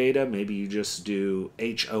S2 data, maybe you just do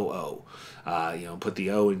HOO. Put the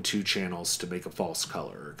O in 2 channels to make a false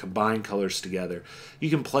color, or combine colors together. You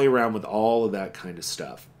can play around with all of that kind of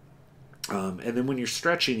stuff. And then when you're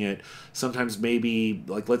stretching it, sometimes maybe,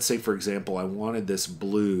 like let's say for example, I wanted this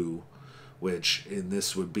blue, which in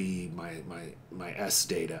this would be my S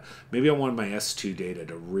data. Maybe I wanted my S2 data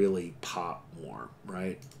to really pop more,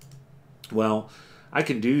 right? Well, I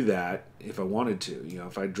can do that if I wanted to.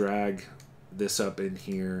 If I drag this up in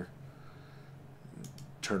here,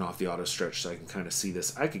 turn off the auto stretch so I can kind of see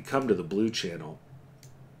this, I could come to the blue channel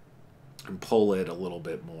and pull it a little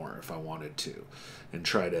bit more if I wanted to, and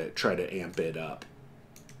try to amp it up.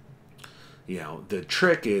 The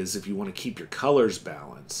trick is, if you want to keep your colors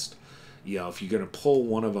balanced, if you're going to pull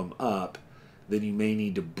one of them up, then you may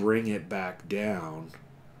need to bring it back down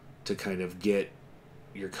to kind of get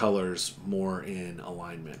your colors more in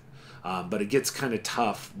alignment. But it gets kind of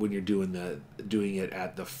tough when you're doing it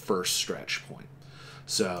at the first stretch point.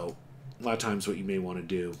 So a lot of times what you may want to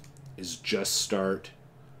do is just start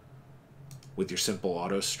with your simple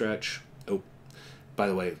auto stretch. Oh, by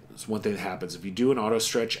the way, it's one thing that happens. If you do an auto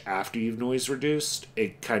stretch after you've noise reduced,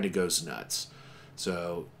 it kind of goes nuts.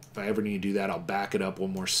 So if I ever need to do that, I'll back it up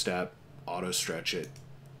one more step, auto stretch it,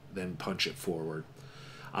 then punch it forward.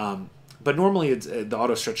 But normally the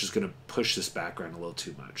auto stretch is going to push this background a little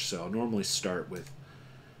too much. So I'll normally start with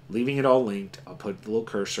leaving it all linked. I'll put the little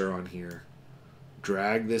cursor on here,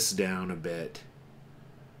 drag this down a bit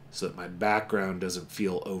so that my background doesn't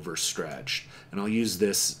feel overstretched. And I'll use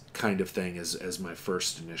this kind of thing as my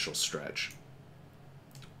first initial stretch.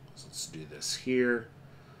 So let's do this here.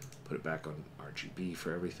 Put it back on RGB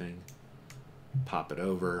for everything. Pop it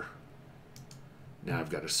over. Now I've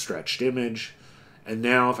got a stretched image. And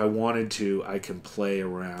now if I wanted to, I can play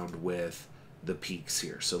around with the peaks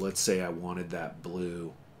here. So let's say I wanted that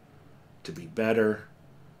blue to be better.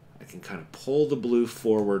 I can kind of pull the blue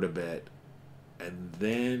forward a bit and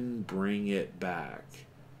then bring it back.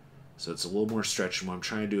 So it's a little more stretched. And what I'm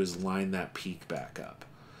trying to do is line that peak back up,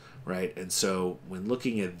 right? And so when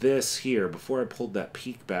looking at this here, before I pulled that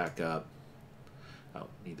peak back up, oh,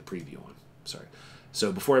 need the preview on, sorry.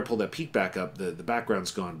 So before I pull that peak back up, the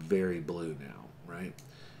background's gone very blue now, right?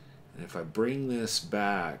 And if I bring this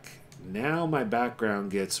back, now my background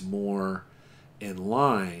gets more in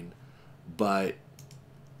line, but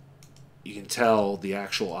you can tell the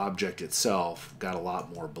actual object itself got a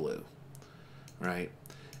lot more blue, right?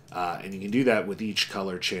 And you can do that with each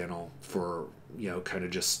color channel for, you know, kind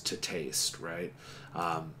of just to taste, right?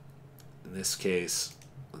 In this case,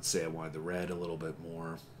 let's say I wanted the red a little bit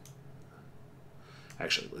more.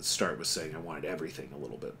 Actually, let's start with saying I wanted everything a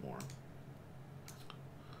little bit more.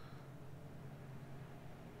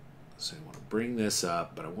 So I want to bring this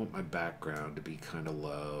up, but I want my background to be kind of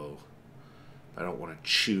low. I don't want a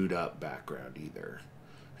chewed up background either,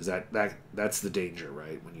 because that's the danger,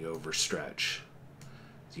 right? When you overstretch,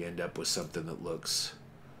 you end up with something that looks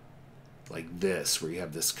like this, where you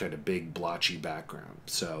have this kind of big blotchy background.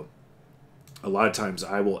 So a lot of times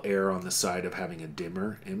I will err on the side of having a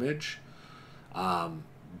dimmer image,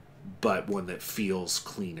 but one that feels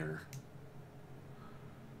cleaner.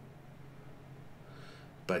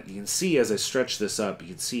 But you can see as I stretch this up, you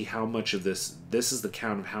can see how much of this is the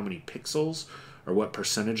count of how many pixels or what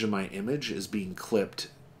percentage of my image is being clipped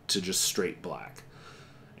to just straight black.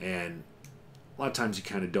 And a lot of times you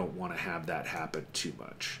kind of don't want to have that happen too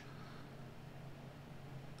much.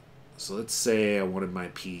 So let's say I wanted my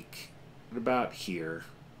peak at about here.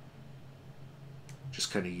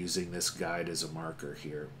 Just kind of using this guide as a marker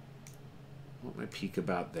here. I want my peak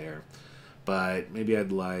about there. But maybe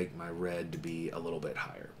I'd like my red to be a little bit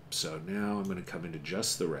higher. So now I'm going to come into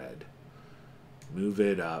just the red, move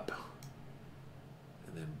it up,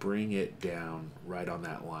 and then bring it down right on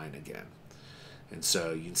that line again. And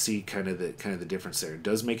so you can see kind of the difference there. It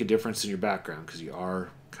does make a difference in your background because you are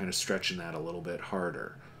kind of stretching that a little bit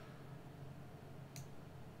harder.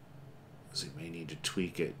 So you may need to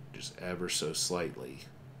tweak it just ever so slightly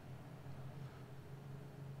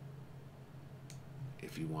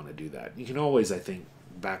if you want to do that. You can always, I think,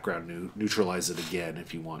 background neutralize it again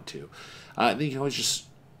if you want to. Then you can always just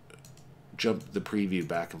jump the preview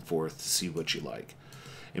back and forth to see what you like.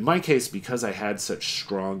 In my case, because I had such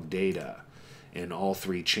strong data in all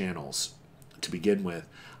three channels to begin with,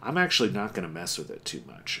 I'm actually not going to mess with it too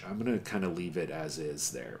much. I'm going to kind of leave it as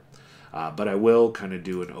is there. But I will kind of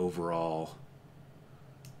do an overall,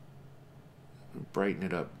 brighten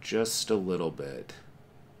it up just a little bit.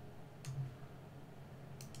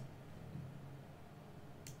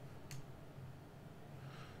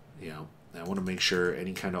 You know, I want to make sure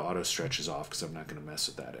any kind of auto stretch is off because I'm not going to mess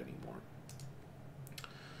with that anymore.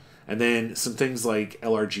 And then some things like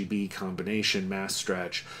LRGB combination, mass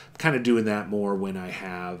stretch, I'm kind of doing that more when I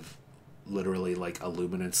have literally like a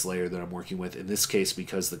luminance layer that I'm working with. In this case,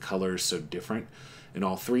 because the color is so different in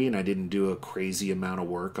all three and I didn't do a crazy amount of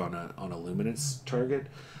work on a luminance target,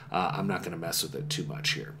 I'm not going to mess with it too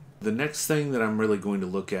much here. The next thing that I'm really going to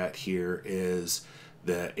look at here is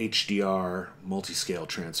the HDR multi-scale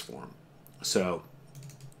transform. So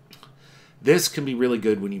this can be really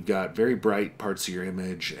good when you've got very bright parts of your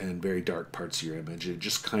image and very dark parts of your image. It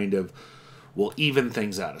just kind of will even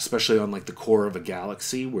things out, especially on like the core of a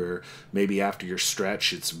galaxy where maybe after your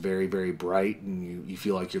stretch it's very, very bright and you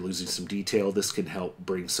feel like you're losing some detail. This can help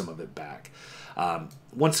bring some of it back.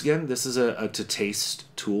 Once again, this is a to taste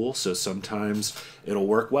tool, so sometimes it'll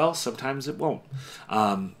work well, sometimes it won't.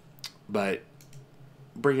 But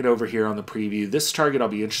bring it over here on the preview. This target I'll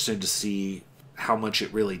be interested to see how much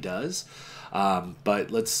it really does.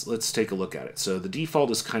 But let's take a look at it. So the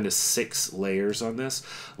default is kind of 6 layers on this.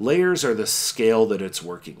 Layers are the scale that it's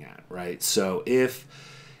working at, right? So if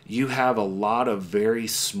you have a lot of very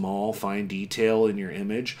small fine detail in your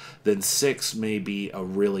image, then 6 may be a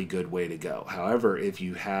really good way to go. However, if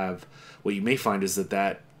you have, what you may find is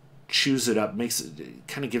that chews it up,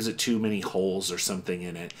 kind of gives it too many holes or something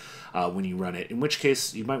in it when you run it, in which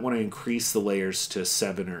case you might want to increase the layers to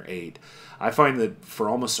 7 or 8. I find that for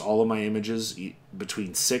almost all of my images,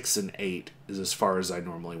 between 6 and 8 is as far as I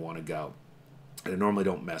normally want to go. And I normally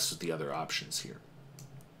don't mess with the other options here.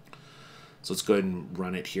 So let's go ahead and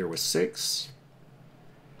run it here with 6.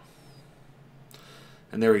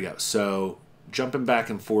 And there we go. So jumping back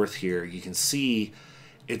and forth here, you can see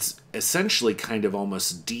it's essentially kind of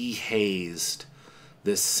almost dehazed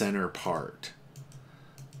this center part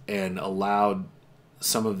and allowed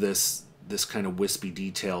some of this kind of wispy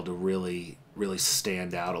detail to really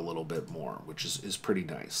stand out a little bit more, which is pretty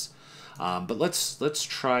nice. But let's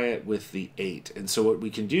try it with the 8. And so what we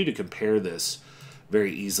can do to compare this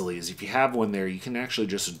very easily is if you have one there, you can actually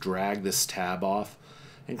just drag this tab off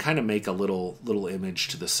and kind of make a little image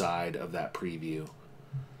to the side of that preview.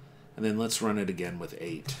 And then let's run it again with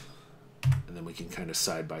 8. And then we can kind of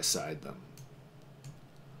side by side them.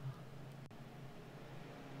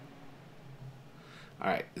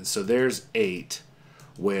 Alright, and so there's 8,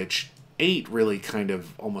 which 8 really kind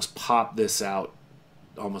of almost popped this out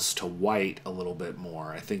almost to white a little bit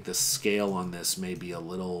more. I think the scale on this may be a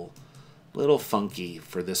little funky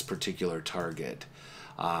for this particular target.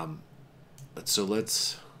 But so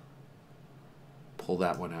let's pull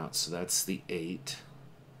that one out. So that's the 8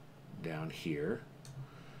 down here.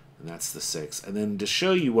 And that's the 6. And then to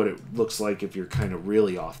show you what it looks like if you're kind of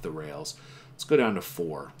really off the rails, let's go down to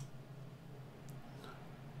 4.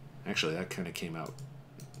 Actually, that kind of came out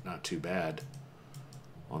not too bad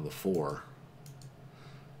on the 4.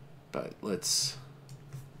 But I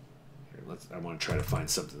want to try to find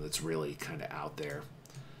something that's really kind of out there.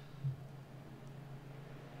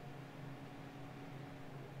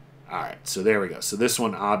 Alright, so there we go. So this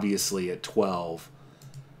one obviously at 12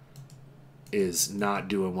 is not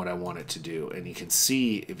doing what I want it to do. And you can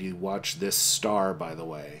see if you watch this star, by the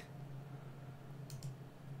way,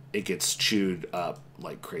 it gets chewed up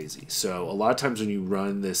like crazy. So a lot of times when you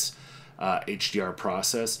run this HDR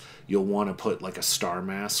process, you'll want to put like a star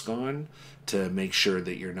mask on to make sure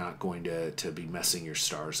that you're not going to be messing your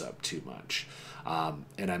stars up too much.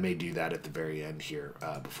 And I may do that at the very end here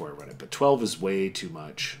before I run it. But 12 is way too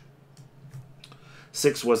much.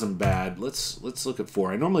 6 wasn't bad. Let's look at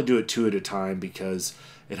 4. I normally do it 2 at a time because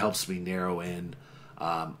it helps me narrow in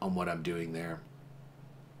on what I'm doing there.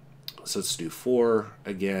 So let's do 4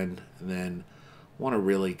 again, and then want to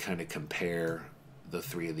really kind of compare the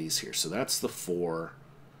 3 of these here. So that's the 4.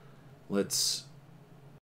 Let's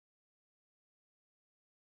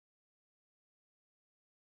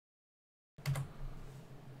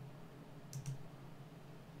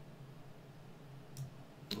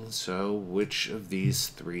so which of these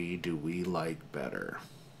 3 do we like better?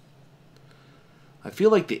 I feel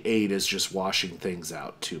like the 8 is just washing things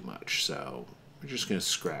out too much, so we're just going to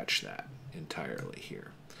scratch that entirely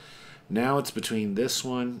here. Now it's between this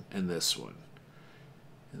one and this one.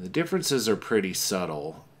 And the differences are pretty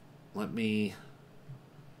subtle. Let me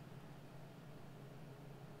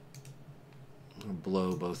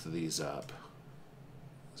blow both of these up,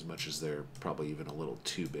 as much as they're probably even a little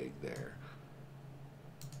too big there.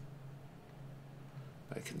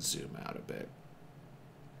 I can zoom out a bit.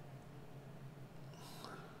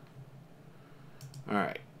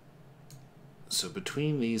 Alright. So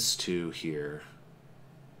between these two here,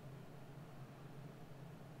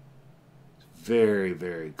 very,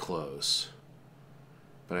 very close.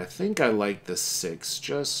 But I think I like the 6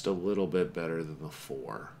 just a little bit better than the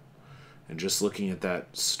 4. And just looking at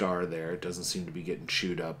that star there, it doesn't seem to be getting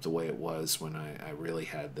chewed up the way it was when I really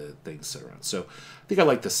had the thing set around. So I think I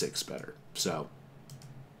like the 6 better. So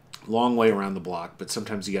long way around the block, but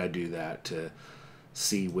sometimes you got to do that to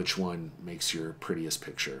see which one makes your prettiest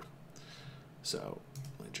picture. So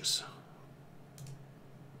let me just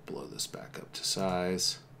blow this back up to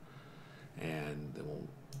size, and then we'll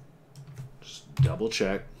just double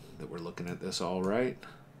check that we're looking at this all right.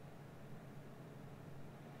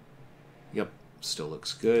 Yep, still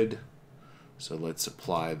looks good. So let's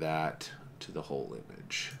apply that to the whole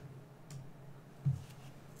image.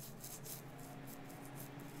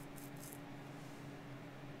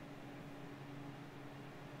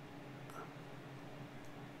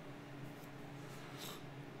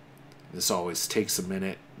 This always takes a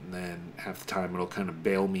minute, and then half the time it'll kind of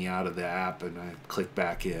bail me out of the app and I click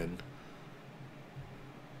back in.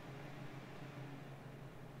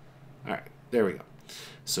 Alright, there we go.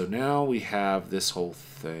 So now we have this whole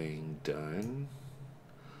thing done.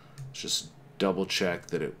 Let's just double check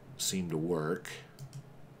that it seemed to work.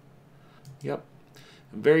 Yep.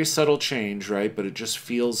 Very subtle change, right? But it just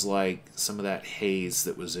feels like some of that haze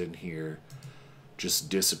that was in here just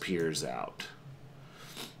disappears out.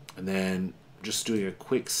 And then just doing a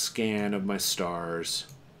quick scan of my stars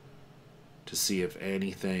to see if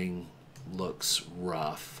anything looks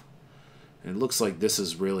rough. And it looks like this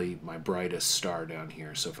is really my brightest star down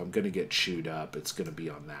here. So if I'm going to get chewed up, it's going to be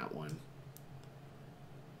on that one.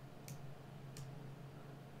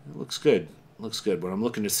 It looks good. It looks good. What I'm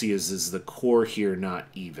looking to see is the core here not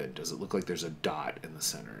even? Does it look like there's a dot in the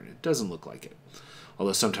center? And it doesn't look like it.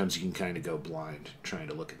 Although sometimes you can kind of go blind trying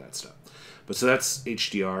to look at that stuff. But so that's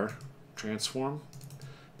HDR transform.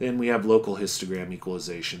 Then we have local histogram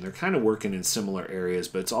equalization. They're kind of working in similar areas,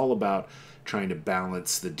 but it's all about trying to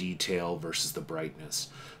balance the detail versus the brightness.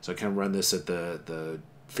 So I kind of run this at the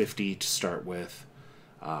 50 to start with.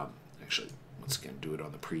 Actually, once again, do it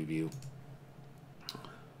on the preview.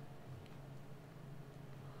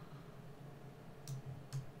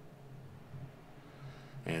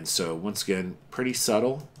 And so once again, pretty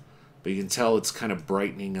subtle, but you can tell it's kind of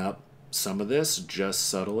brightening up some of this just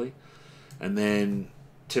subtly. And then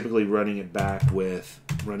typically running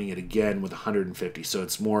it again with 150. So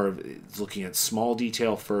it's more of it's looking at small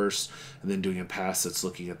detail first and then doing a pass that's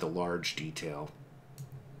looking at the large detail.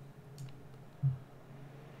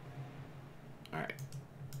 All right.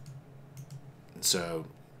 And so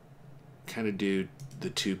kind of do the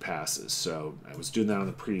two passes. So I was doing that on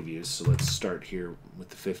the previews. So let's start here with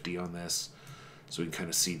the 50 on this so we can kind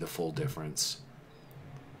of see the full difference.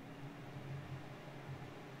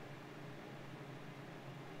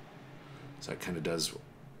 So it kind of does a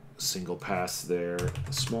single pass there at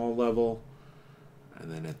the small level,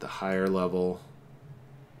 and then at the higher level.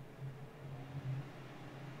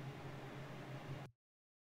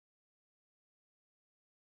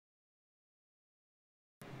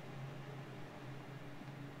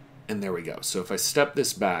 And there we go. So if I step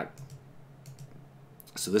this back,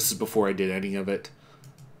 so this is before I did any of it.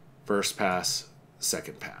 First pass,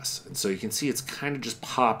 second pass. And so you can see it's kind of just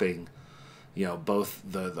popping, you know, both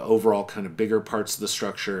the overall kind of bigger parts of the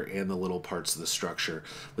structure and the little parts of the structure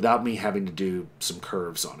without me having to do some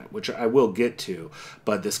curves on it, which I will get to,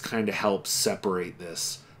 but this kind of helps separate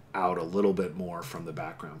this out a little bit more from the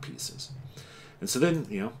background pieces. And so then,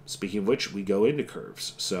 you know, speaking of which, we go into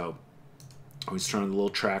curves. So I always turn on the little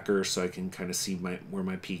tracker so I can kind of see where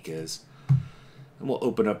my peak is. And we'll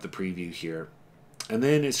open up the preview here. And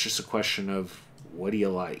then it's just a question of what do you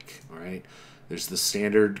like, all right? There's the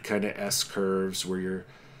standard kind of S curves where you're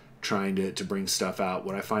trying to bring stuff out.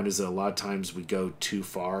 What I find is that a lot of times we go too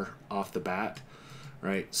far off the bat,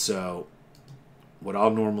 right? So what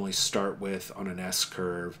I'll normally start with on an S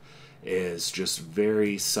curve is just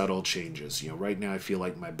very subtle changes. You know, right now I feel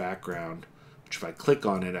like my background, which if I click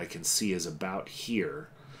on it, I can see is about here,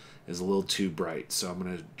 is a little too bright. So I'm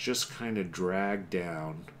going to just kind of drag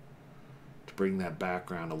down to bring that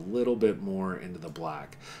background a little bit more into the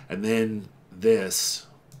black. And then this,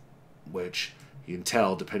 which you can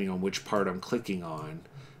tell depending on which part I'm clicking on,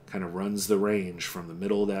 kind of runs the range from the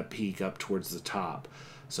middle of that peak up towards the top.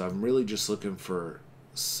 So I'm really just looking for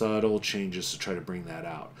subtle changes to try to bring that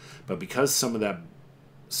out. But because some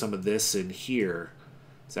of this in here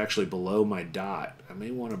is actually below my dot, I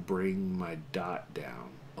may want to bring my dot down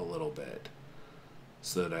a little bit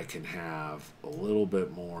so that I can have a little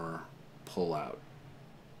bit more pull out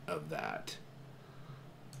of that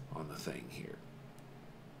on the thing here.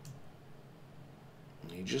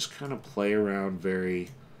 And you just kind of play around very,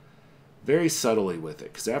 very subtly with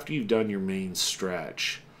it, because after you've done your main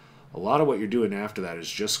stretch, a lot of what you're doing after that is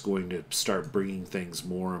just going to start bringing things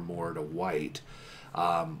more and more to white,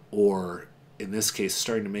 or in this case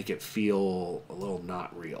starting to make it feel a little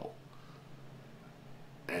not real.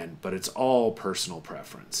 But it's all personal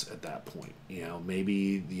preference at that point. You know,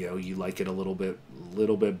 maybe, you know, you like it a little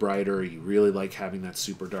bit brighter. You really like having that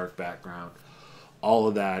super dark background. All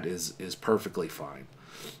of that is perfectly fine.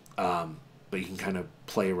 But you can kind of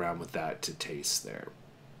play around with that to taste there.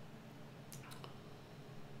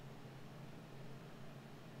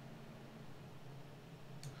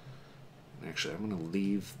 And actually, I'm going to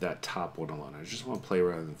leave that top one alone. I just want to play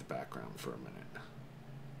around with the background for a minute.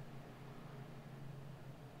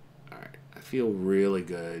 Alright, I feel really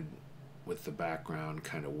good with the background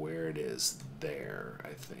kind of where it is there,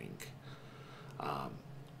 I think.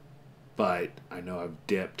 But I know I've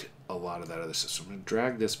dipped a lot of that other stuff. So I'm going to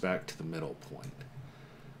drag this back to the middle point.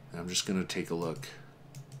 And I'm just going to take a look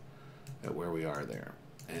at where we are there.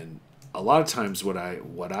 And a lot of times what I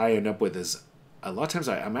end up with is, a lot of times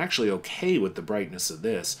I'm actually okay with the brightness of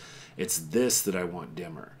this. It's this that I want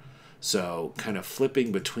dimmer. So kind of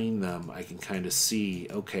flipping between them, I can kind of see,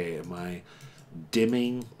 okay, am I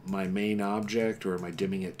dimming my main object or am I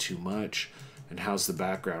dimming it too much? And how's the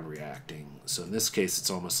background reacting? So in this case, it's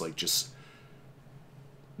almost like just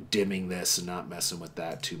dimming this and not messing with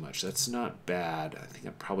that too much. That's not bad. I think I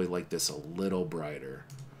probably like this a little brighter.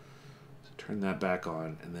 So Turn that back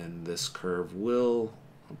on, and then this curve will,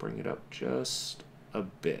 I'll bring it up just a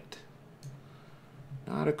bit.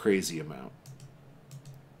 Not a crazy amount.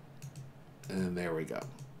 And there we go.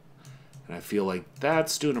 And I feel like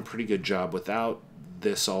that's doing a pretty good job without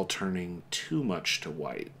this all turning too much to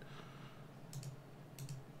white.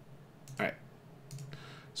 All right.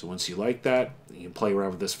 So once you like that, you can play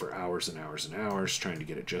around with this for hours and hours and hours, trying to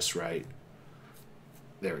get it just right.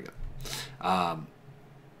 There we go.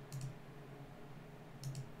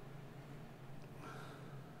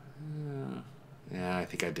 Yeah, I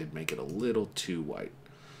think I did make it a little too white.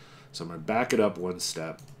 So I'm going to back it up one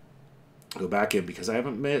step. Go back in, because I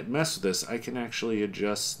haven't messed with this. I can actually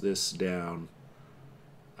adjust this down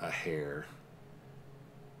a hair.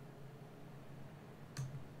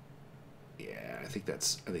 Yeah, I think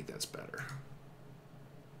that's better.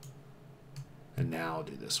 And now I'll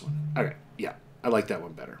do this one. Okay, yeah, I like that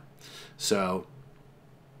one better. So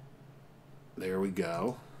there we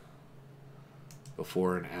go.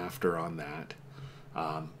 Before and after on that.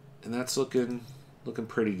 And that's looking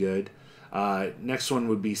pretty good. Next one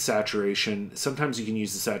would be saturation. Sometimes you can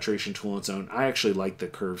use the saturation tool on its own. I actually like the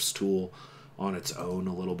curves tool on its own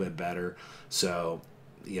a little bit better. So,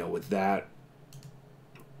 you know, with that,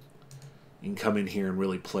 you can come in here and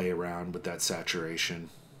really play around with that saturation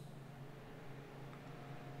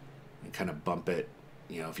and kind of bump it.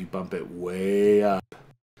 You know, if you bump it way up,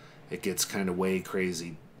 it gets kind of way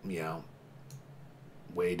crazy. You know,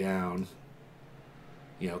 way down,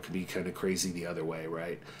 you know, it can be kind of crazy the other way,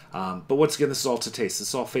 right? But once again, this is all to taste. This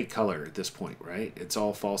is all fake color at this point, right? It's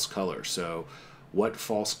all false color. So what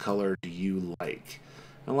false color do you like?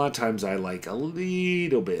 And a lot of times I like a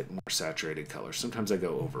little bit more saturated color. Sometimes I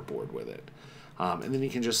go overboard with it. And then you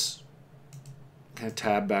can just kind of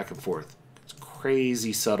tab back and forth. It's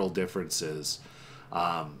crazy subtle differences,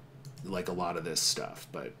 like a lot of this stuff.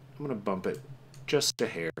 But I'm going to bump it just a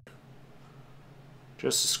hair.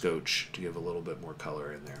 Just a scotch to give a little bit more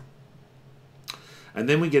color in there. And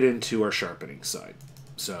then we get into our sharpening side.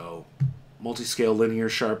 So multi-scale linear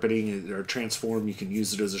sharpening or transform, you can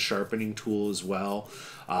use it as a sharpening tool as well.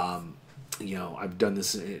 You know, I've done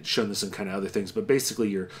this, shown this in kind of other things, but basically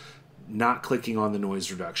you're not clicking on the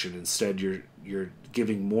noise reduction. Instead, you're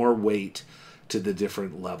giving more weight to the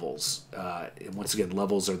different levels. And once again,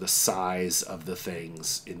 levels are the size of the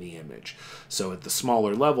things in the image. So at the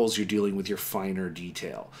smaller levels, you're dealing with your finer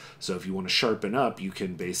detail. So if you want to sharpen up, you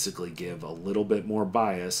can basically give a little bit more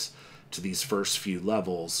bias to these first few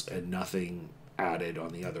levels and nothing added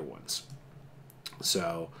on the other ones.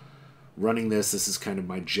 So running this is kind of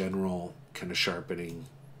my general kind of sharpening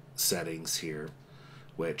settings here,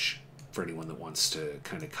 which for anyone that wants to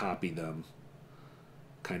kind of copy them,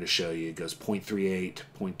 kind of show you, it goes 0.38,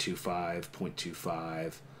 0.25,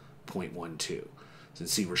 0.25, 0.12. So you can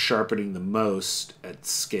see we're sharpening the most at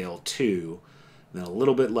scale 2, then a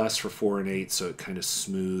little bit less for 4 and 8, so it kind of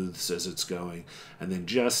smooths as it's going, and then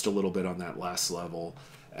just a little bit on that last level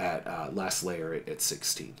at last layer at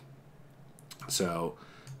 16. So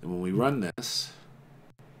and when we run this,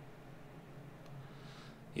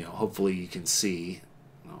 you know, hopefully you can see,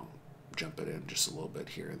 I'll jump it in just a little bit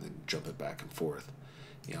here and then jump it back and forth.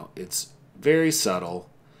 You know, it's very subtle,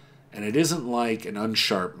 and it isn't like an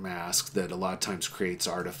unsharp mask that a lot of times creates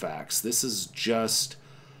artifacts. This is just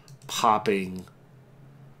popping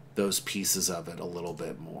those pieces of it a little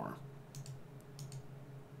bit more.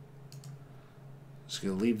 Just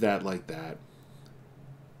going to leave that like that.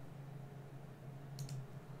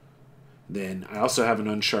 Then I also have an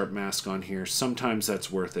unsharp mask on here. Sometimes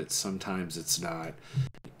that's worth it, sometimes it's not.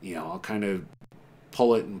 You know, I'll kind of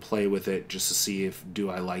pull it and play with it just to see if do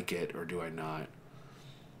I like it or do I not.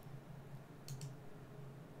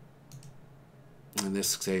 In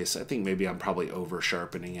this case, I think maybe I'm probably over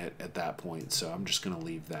sharpening it at that point, so I'm just going to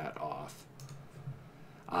leave that off.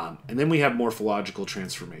 And then we have morphological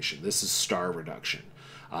transformation. This is star reduction.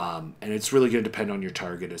 And it's really going to depend on your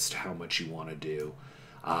target as to how much you want to do.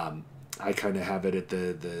 I kind of have it at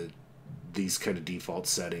these kind of default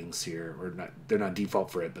settings here, or not, they're not default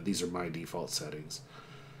for it, but these are my default settings.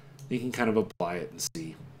 You can kind of apply it and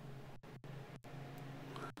see.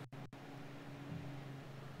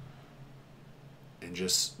 And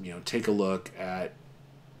just, you know, take a look at,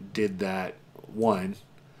 did that, one,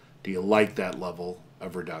 do you like that level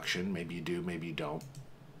of reduction? Maybe you do, maybe you don't.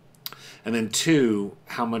 And then two,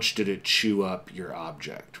 how much did it chew up your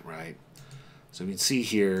object, right? So you can see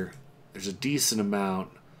here, there's a decent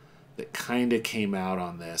amount that kind of came out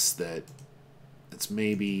on this that it's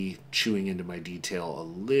maybe chewing into my detail a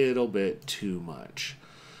little bit too much.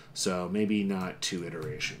 So maybe not 2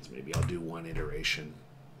 iterations. Maybe I'll do 1 iteration.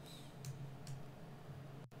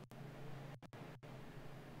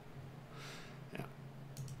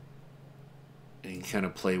 can kind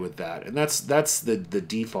of play with that. And that's the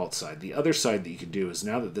default side. The other side that you can do is,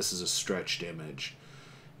 now that this is a stretched image,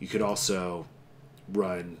 you could also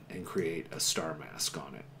run and create a star mask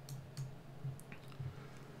on it.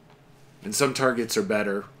 And some targets are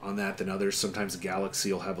better on that than others. Sometimes a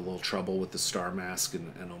galaxy will have a little trouble with the star mask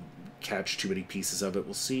and it'll catch too many pieces of it.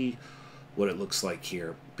 We'll see what it looks like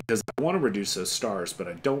here, because I want to reduce those stars, but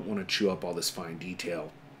I don't want to chew up all this fine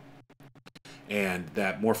detail. And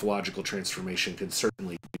that morphological transformation can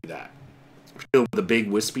certainly do that. With a big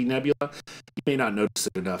wispy nebula, you may not notice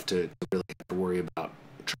it enough to really have to worry about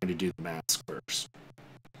trying to do the mask first.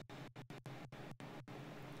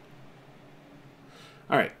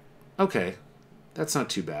 All right, okay, that's not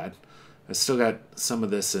too bad. I still got some of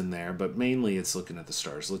this in there, but mainly it's looking at the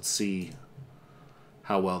stars. Let's see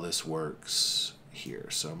how well this works here.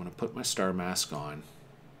 So I'm going to put my star mask on.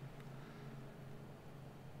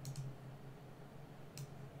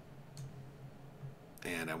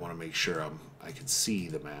 And I want to make sure I can see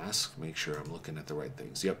the mask, make sure I'm looking at the right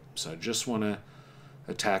things. Yep, so I just want to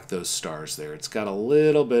attack those stars there. It's got a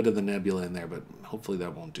little bit of the nebula in there, but hopefully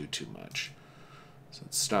that won't do too much. So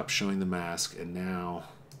let's stop showing the mask, and now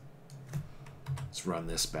let's run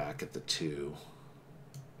this back at the 2.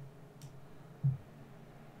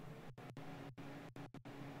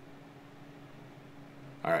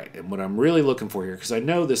 All right, and what I'm really looking for here, because I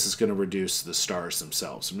know this is going to reduce the stars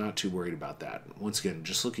themselves. I'm not too worried about that. Once again,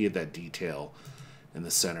 just looking at that detail in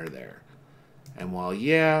the center there. And while,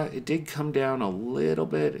 yeah, it did come down a little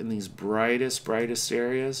bit in these brightest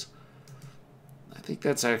areas, I think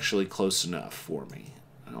that's actually close enough for me.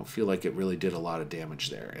 I don't feel like it really did a lot of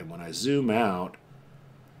damage there. And when I zoom out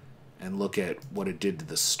and look at what it did to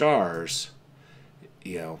the stars,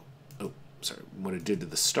 you know, oh, sorry, what it did to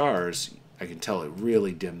the stars, I can tell it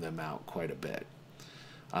really dimmed them out quite a bit.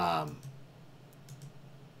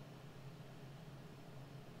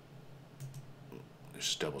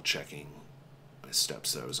 Just double checking my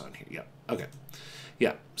steps that was on here. Yep. Okay.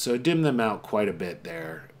 Yeah. So it dimmed them out quite a bit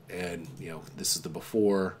there, and you know, this is the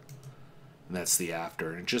before, and that's the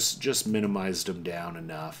after, and it just minimized them down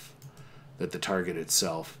enough that the target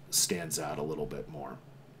itself stands out a little bit more.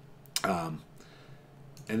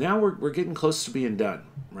 And now we're getting close to being done,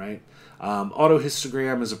 right? Auto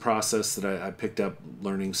histogram is a process that I picked up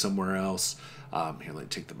learning somewhere else. Here, let me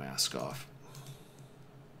take the mask off.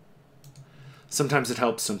 Sometimes it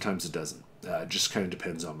helps, sometimes it doesn't. It just kind of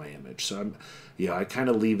depends on my image. So I kind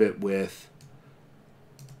of leave it with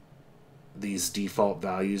these default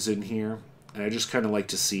values in here, and I just kind of like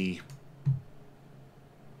to see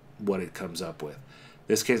what it comes up with. In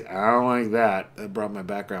this case, I don't like that. That brought my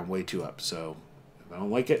background way too up. So if I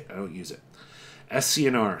don't like it, I don't use it.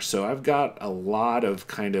 SCNR. So I've got a lot of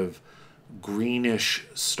kind of greenish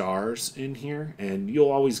stars in here, and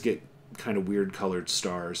you'll always get kind of weird colored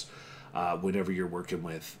stars whenever you're working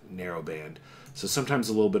with narrowband. So sometimes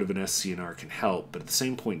a little bit of an SCNR can help, but at the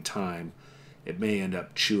same point in time, it may end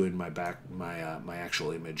up chewing my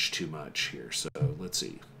actual image too much here. So let's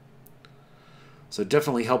see. So it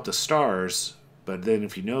definitely helped the stars, but then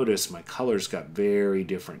if you notice, my colors got very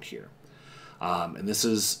different here. And this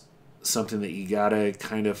is something that you gotta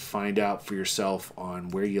kind of find out for yourself on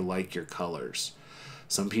where you like your colors.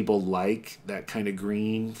 Some people like that kind of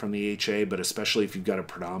green from the HA, but especially if you've got a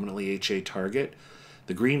predominantly HA target,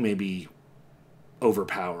 the green may be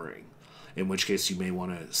overpowering, in which case you may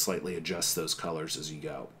want to slightly adjust those colors as you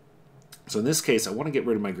go. So in this case, I want to get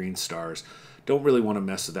rid of my green stars. Don't really want to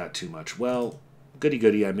mess with that too much. Well, goody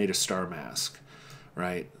goody, I made a star mask,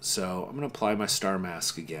 right? So I'm going to apply my star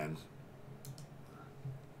mask again.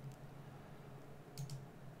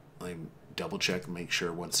 Let me double check and make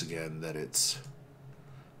sure once again that it's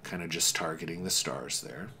kind of just targeting the stars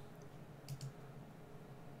there.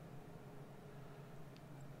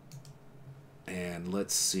 And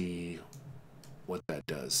let's see what that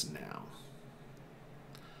does now.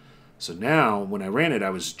 So now when I ran it, I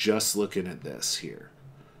was just looking at this here.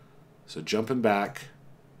 So jumping back,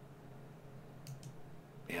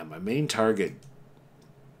 yeah, my main target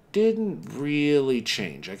didn't really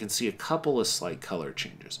change. I can see a couple of slight color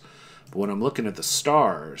changes. But when I'm looking at the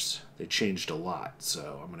stars, they changed a lot.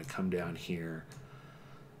 So I'm going to come down here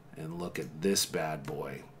and look at this bad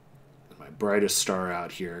boy. My brightest star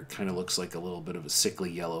out here kind of looks like a little bit of a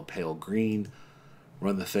sickly yellow pale green.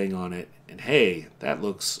 Run the thing on it, and hey, that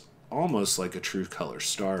looks almost like a true color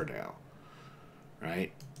star now,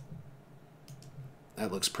 right?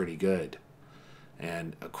 That looks pretty good.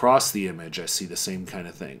 And across the image, I see the same kind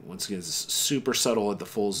of thing. Once again, it's super subtle at the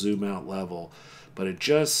full zoom out level, but it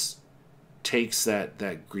just takes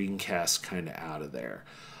that green cast kind of out of there,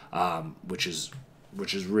 which is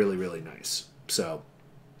really, really nice. So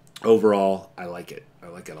overall, I like it. I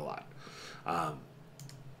like it a lot. And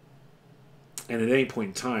at any point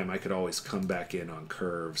in time, I could always come back in on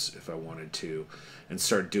curves if I wanted to and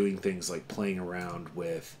start doing things like playing around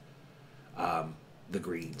with the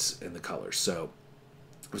greens and the colors. So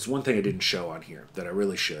there's one thing I didn't show on here that I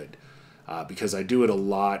really should, because I do it a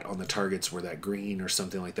lot on the targets where that green or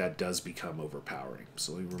something like that does become overpowering.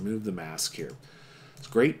 So we remove the mask here. It's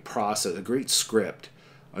a great process, a great script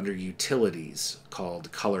under utilities called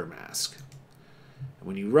color mask. And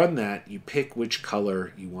when you run that, you pick which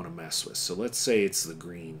color you want to mess with. So let's say it's the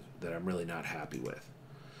green that I'm really not happy with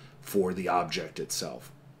for the object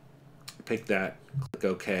itself. Pick that, click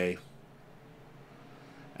OK.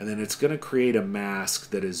 And then it's going to create a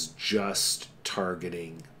mask that is just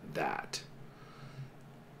targeting that.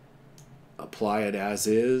 Apply it as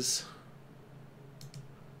is.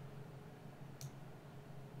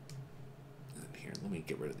 And here, let me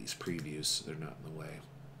get rid of these previews so they're not in the way.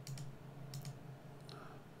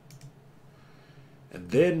 And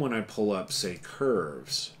then when I pull up, say,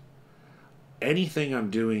 curves, anything I'm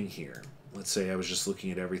doing here, let's say I was just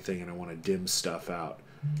looking at everything and I want to dim stuff out.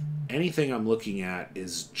 Anything I'm looking at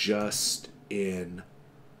is just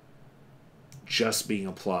being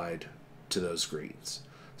applied to those greens.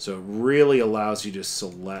 So it really allows you to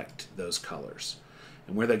select those colors.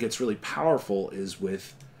 And where that gets really powerful is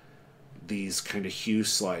with these kind of hue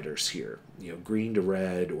sliders here, you know, green to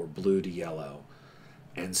red or blue to yellow.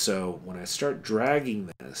 And so when I start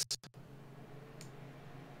dragging this,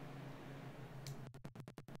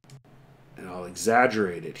 and I'll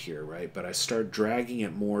exaggerate it here, right? But I start dragging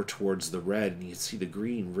it more towards the red, and you can see the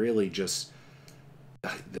green really just,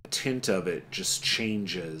 the tint of it just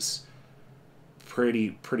changes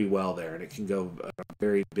pretty well there, and it can go a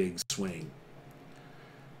very big swing.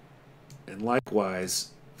 And likewise,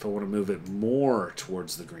 if I want to move it more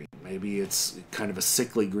towards the green, maybe it's kind of a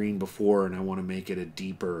sickly green before, and I want to make it a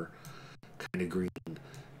deeper kind of green.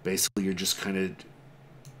 Basically, you're just kind of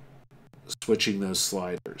switching those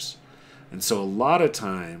sliders. And so a lot of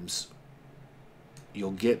times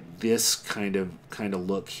you'll get this kind of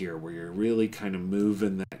look here where you're really kind of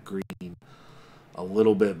moving that green a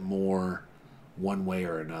little bit more one way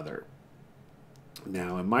or another.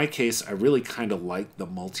 Now, in my case, I really kind of like the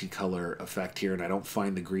multicolor effect here, and I don't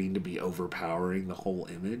find the green to be overpowering the whole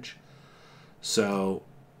image. So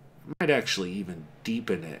I might actually even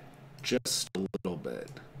deepen it just a little bit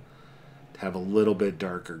to have a little bit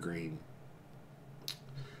darker green.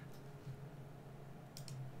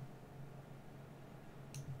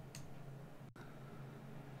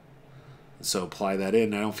 So apply that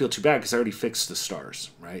in. I don't feel too bad because I already fixed the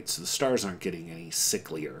stars, right? So the stars aren't getting any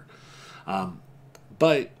sicklier.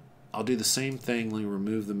 But I'll do the same thing. Let me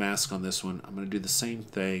remove the mask on this one. I'm going to do the same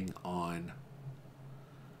thing on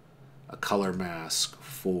a color mask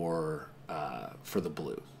for the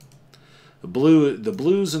blue. The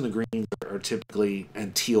blues and the greens are typically,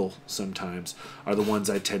 and teal sometimes, are the ones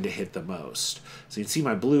I tend to hit the most. So you can see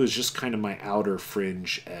my blue is just kind of my outer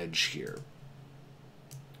fringe edge here.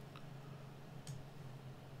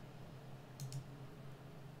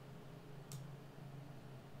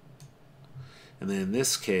 And then in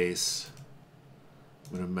this case,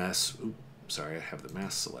 I'm going to mess, oops, sorry, I have the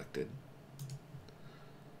mask selected.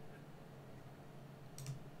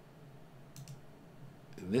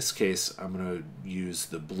 In this case, I'm going to use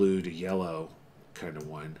the blue to yellow kind of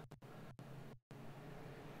one.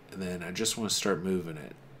 And then I just want to start moving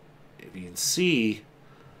it. If you can see,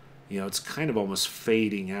 you know, it's kind of almost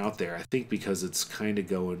fading out there. I think because it's kind of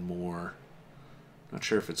going more, not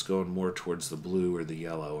sure if it's going more towards the blue or the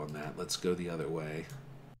yellow on that. Let's go the other way.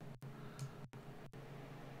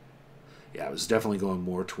 Yeah, it was definitely going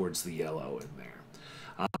more towards the yellow in there.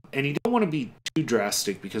 And you don't want to be too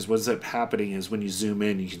drastic because what's up happening is when you zoom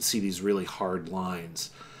in, you can see these really hard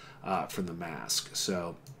lines from the mask.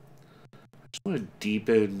 So I just want to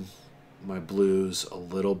deepen my blues a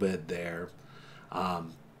little bit there,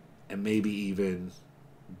 and maybe even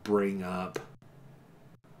bring up,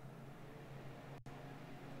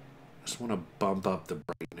 I just want to bump up the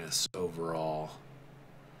brightness overall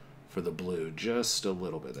for the blue just a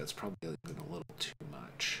little bit. That's probably even a little too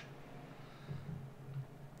much.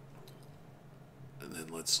 And then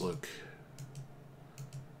let's look.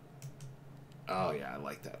 Oh yeah, I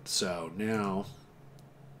like that. So now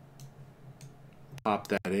pop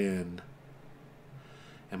that in,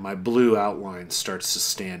 and my blue outline starts to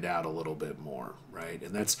stand out a little bit more, right?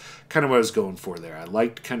 And that's kind of what I was going for there. I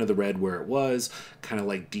liked kind of the red where it was, kind of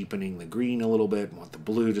like deepening the green a little bit, want the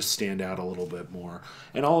blue to stand out a little bit more.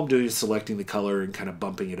 And all I'm doing is selecting the color and kind of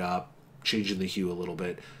bumping it up, changing the hue a little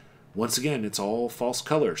bit, Once again, it's all false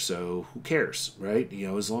color, so who cares, right? You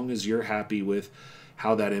know, as long as you're happy with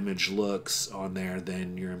how that image looks on there,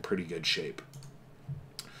 then you're in pretty good shape.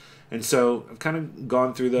 And so I've kind of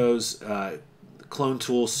gone through those. Clone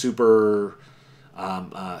tool, super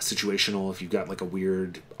situational if you've got like a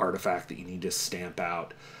weird artifact that you need to stamp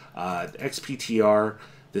out. XPTR,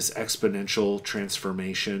 this exponential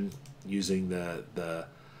transformation using the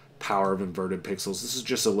power of inverted pixels. This is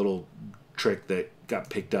just a little trick that got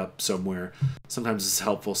picked up somewhere. Sometimes it's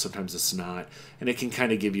helpful, sometimes it's not, and it can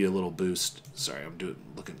kind of give you a little boost. Sorry,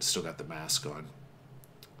 still got the mask on.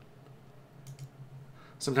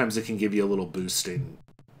 Sometimes it can give you a little boost in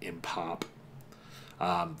pop.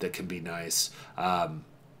 That can be nice.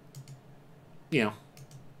 You know,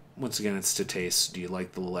 once again, it's to taste. Do you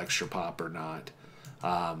like the little extra pop or not?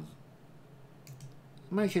 In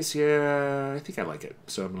my case, yeah, I think I like it,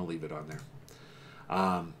 so I'm going to leave it on there.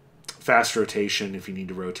 Fast rotation, if you need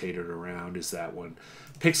to rotate it around, is that one.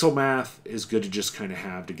 Pixel math is good to just kind of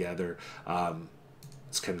have together.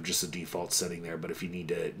 It's kind of just a default setting there, but if you need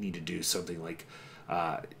to do something like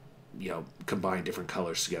you know, combine different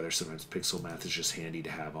colors together, sometimes pixel math is just handy to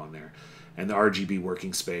have on there. And the RGB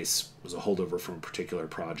working space was a holdover from a particular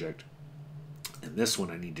project. And this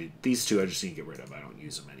one these two I just need to get rid of. I don't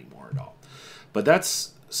use them anymore at all. But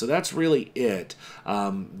that's really it.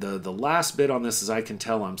 The last bit on this is I can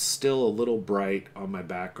tell I'm still a little bright on my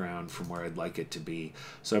background from where I'd like it to be.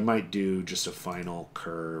 So I might do just a final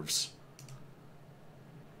curves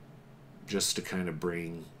just to kind of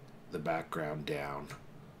bring the background down,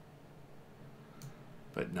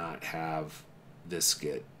 but not have this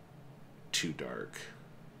get too dark.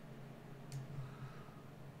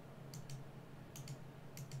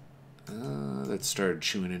 That started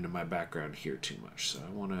chewing into my background here too much, so I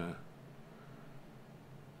want to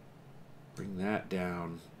bring that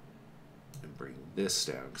down and bring this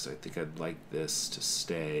down, because I think I'd like this to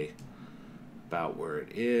stay about where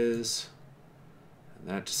it is, and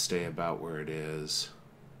that to stay about where it is.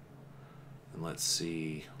 And let's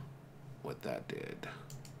see what that did.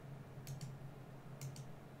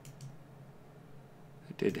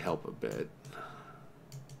 It did help a bit.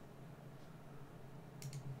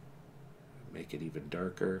 Make it even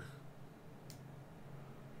darker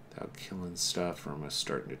without killing stuff, or am I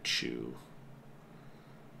starting to chew?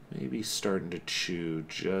 Maybe starting to chew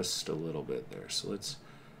just a little bit there. So let's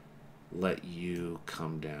let you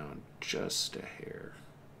come down just a hair.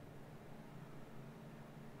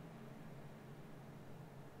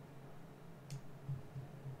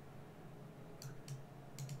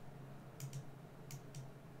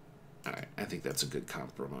 Alright, I think that's a good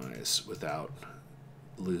compromise without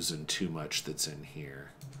losing too much that's in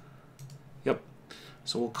here. Yep.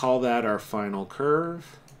 So we'll call that our final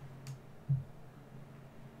curve.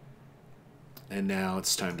 And now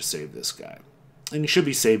it's time to save this guy. And you should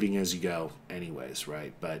be saving as you go anyways,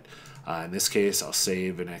 right? But in this case, I'll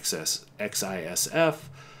save an XISF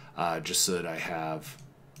just so that I have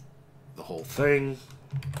the whole thing.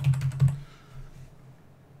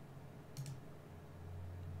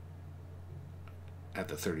 At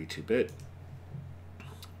the 32-bit.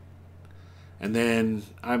 And then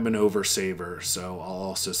I'm an oversaver, so I'll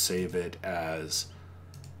also save it as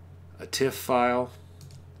a TIFF file.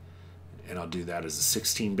 And I'll do that as a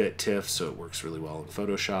 16-bit TIFF, so it works really well in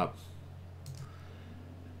Photoshop.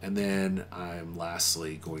 And then I'm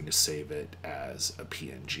lastly going to save it as a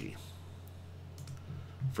PNG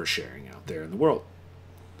for sharing out there in the world.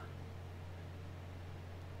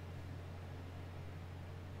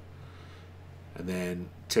 And then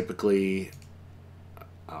typically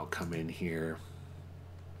I'll come in here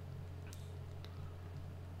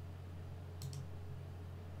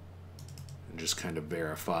and just kind of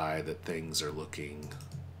verify that things are looking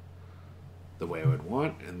the way I would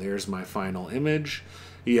want. And there's my final image.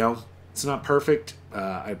 You know, it's not perfect.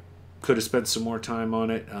 I could have spent some more time on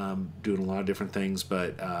it, doing a lot of different things,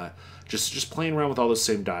 but just playing around with all those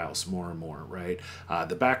same dials more and more, right?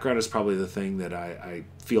 The background is probably the thing that I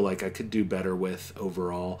feel like I could do better with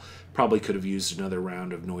overall. Probably could have used another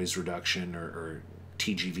round of noise reduction or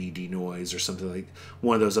TGV denoise or something, like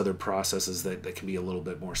one of those other processes that can be a little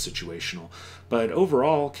bit more situational. But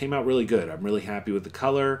overall, came out really good. I'm really happy with the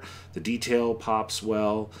color. The detail pops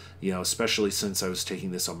well, you know, especially since I was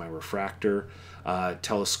taking this on my refractor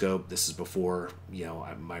telescope. This is before, you know,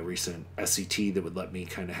 my recent SCT that would let me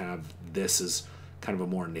kind of have this as kind of a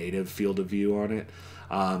more native field of view on it.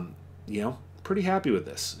 You know, pretty happy with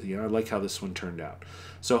this. You know, I like how this one turned out.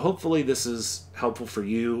 So hopefully this is helpful for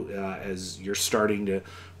you as you're starting to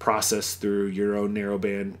process through your own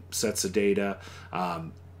narrowband sets of data.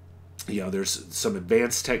 There's some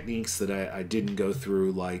advanced techniques that I didn't go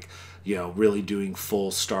through, like, really doing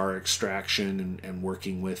full star extraction and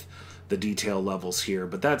working with the detail levels here.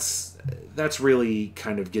 But that's really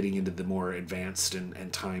kind of getting into the more advanced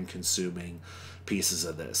and time consuming pieces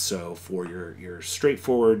of this. So for your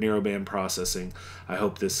straightforward narrowband processing, I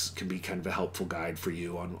hope this can be kind of a helpful guide for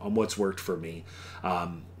you on what's worked for me.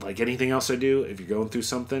 Like anything else I do, if you're going through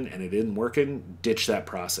something and it isn't working, ditch that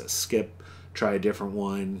process. Skip, try a different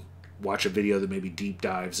one, watch a video that maybe deep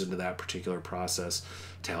dives into that particular process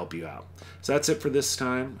to help you out. So that's it for this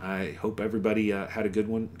time. I hope everybody had a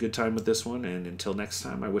good time with this one, and until next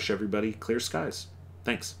time, I wish everybody clear skies.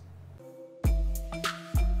 Thanks.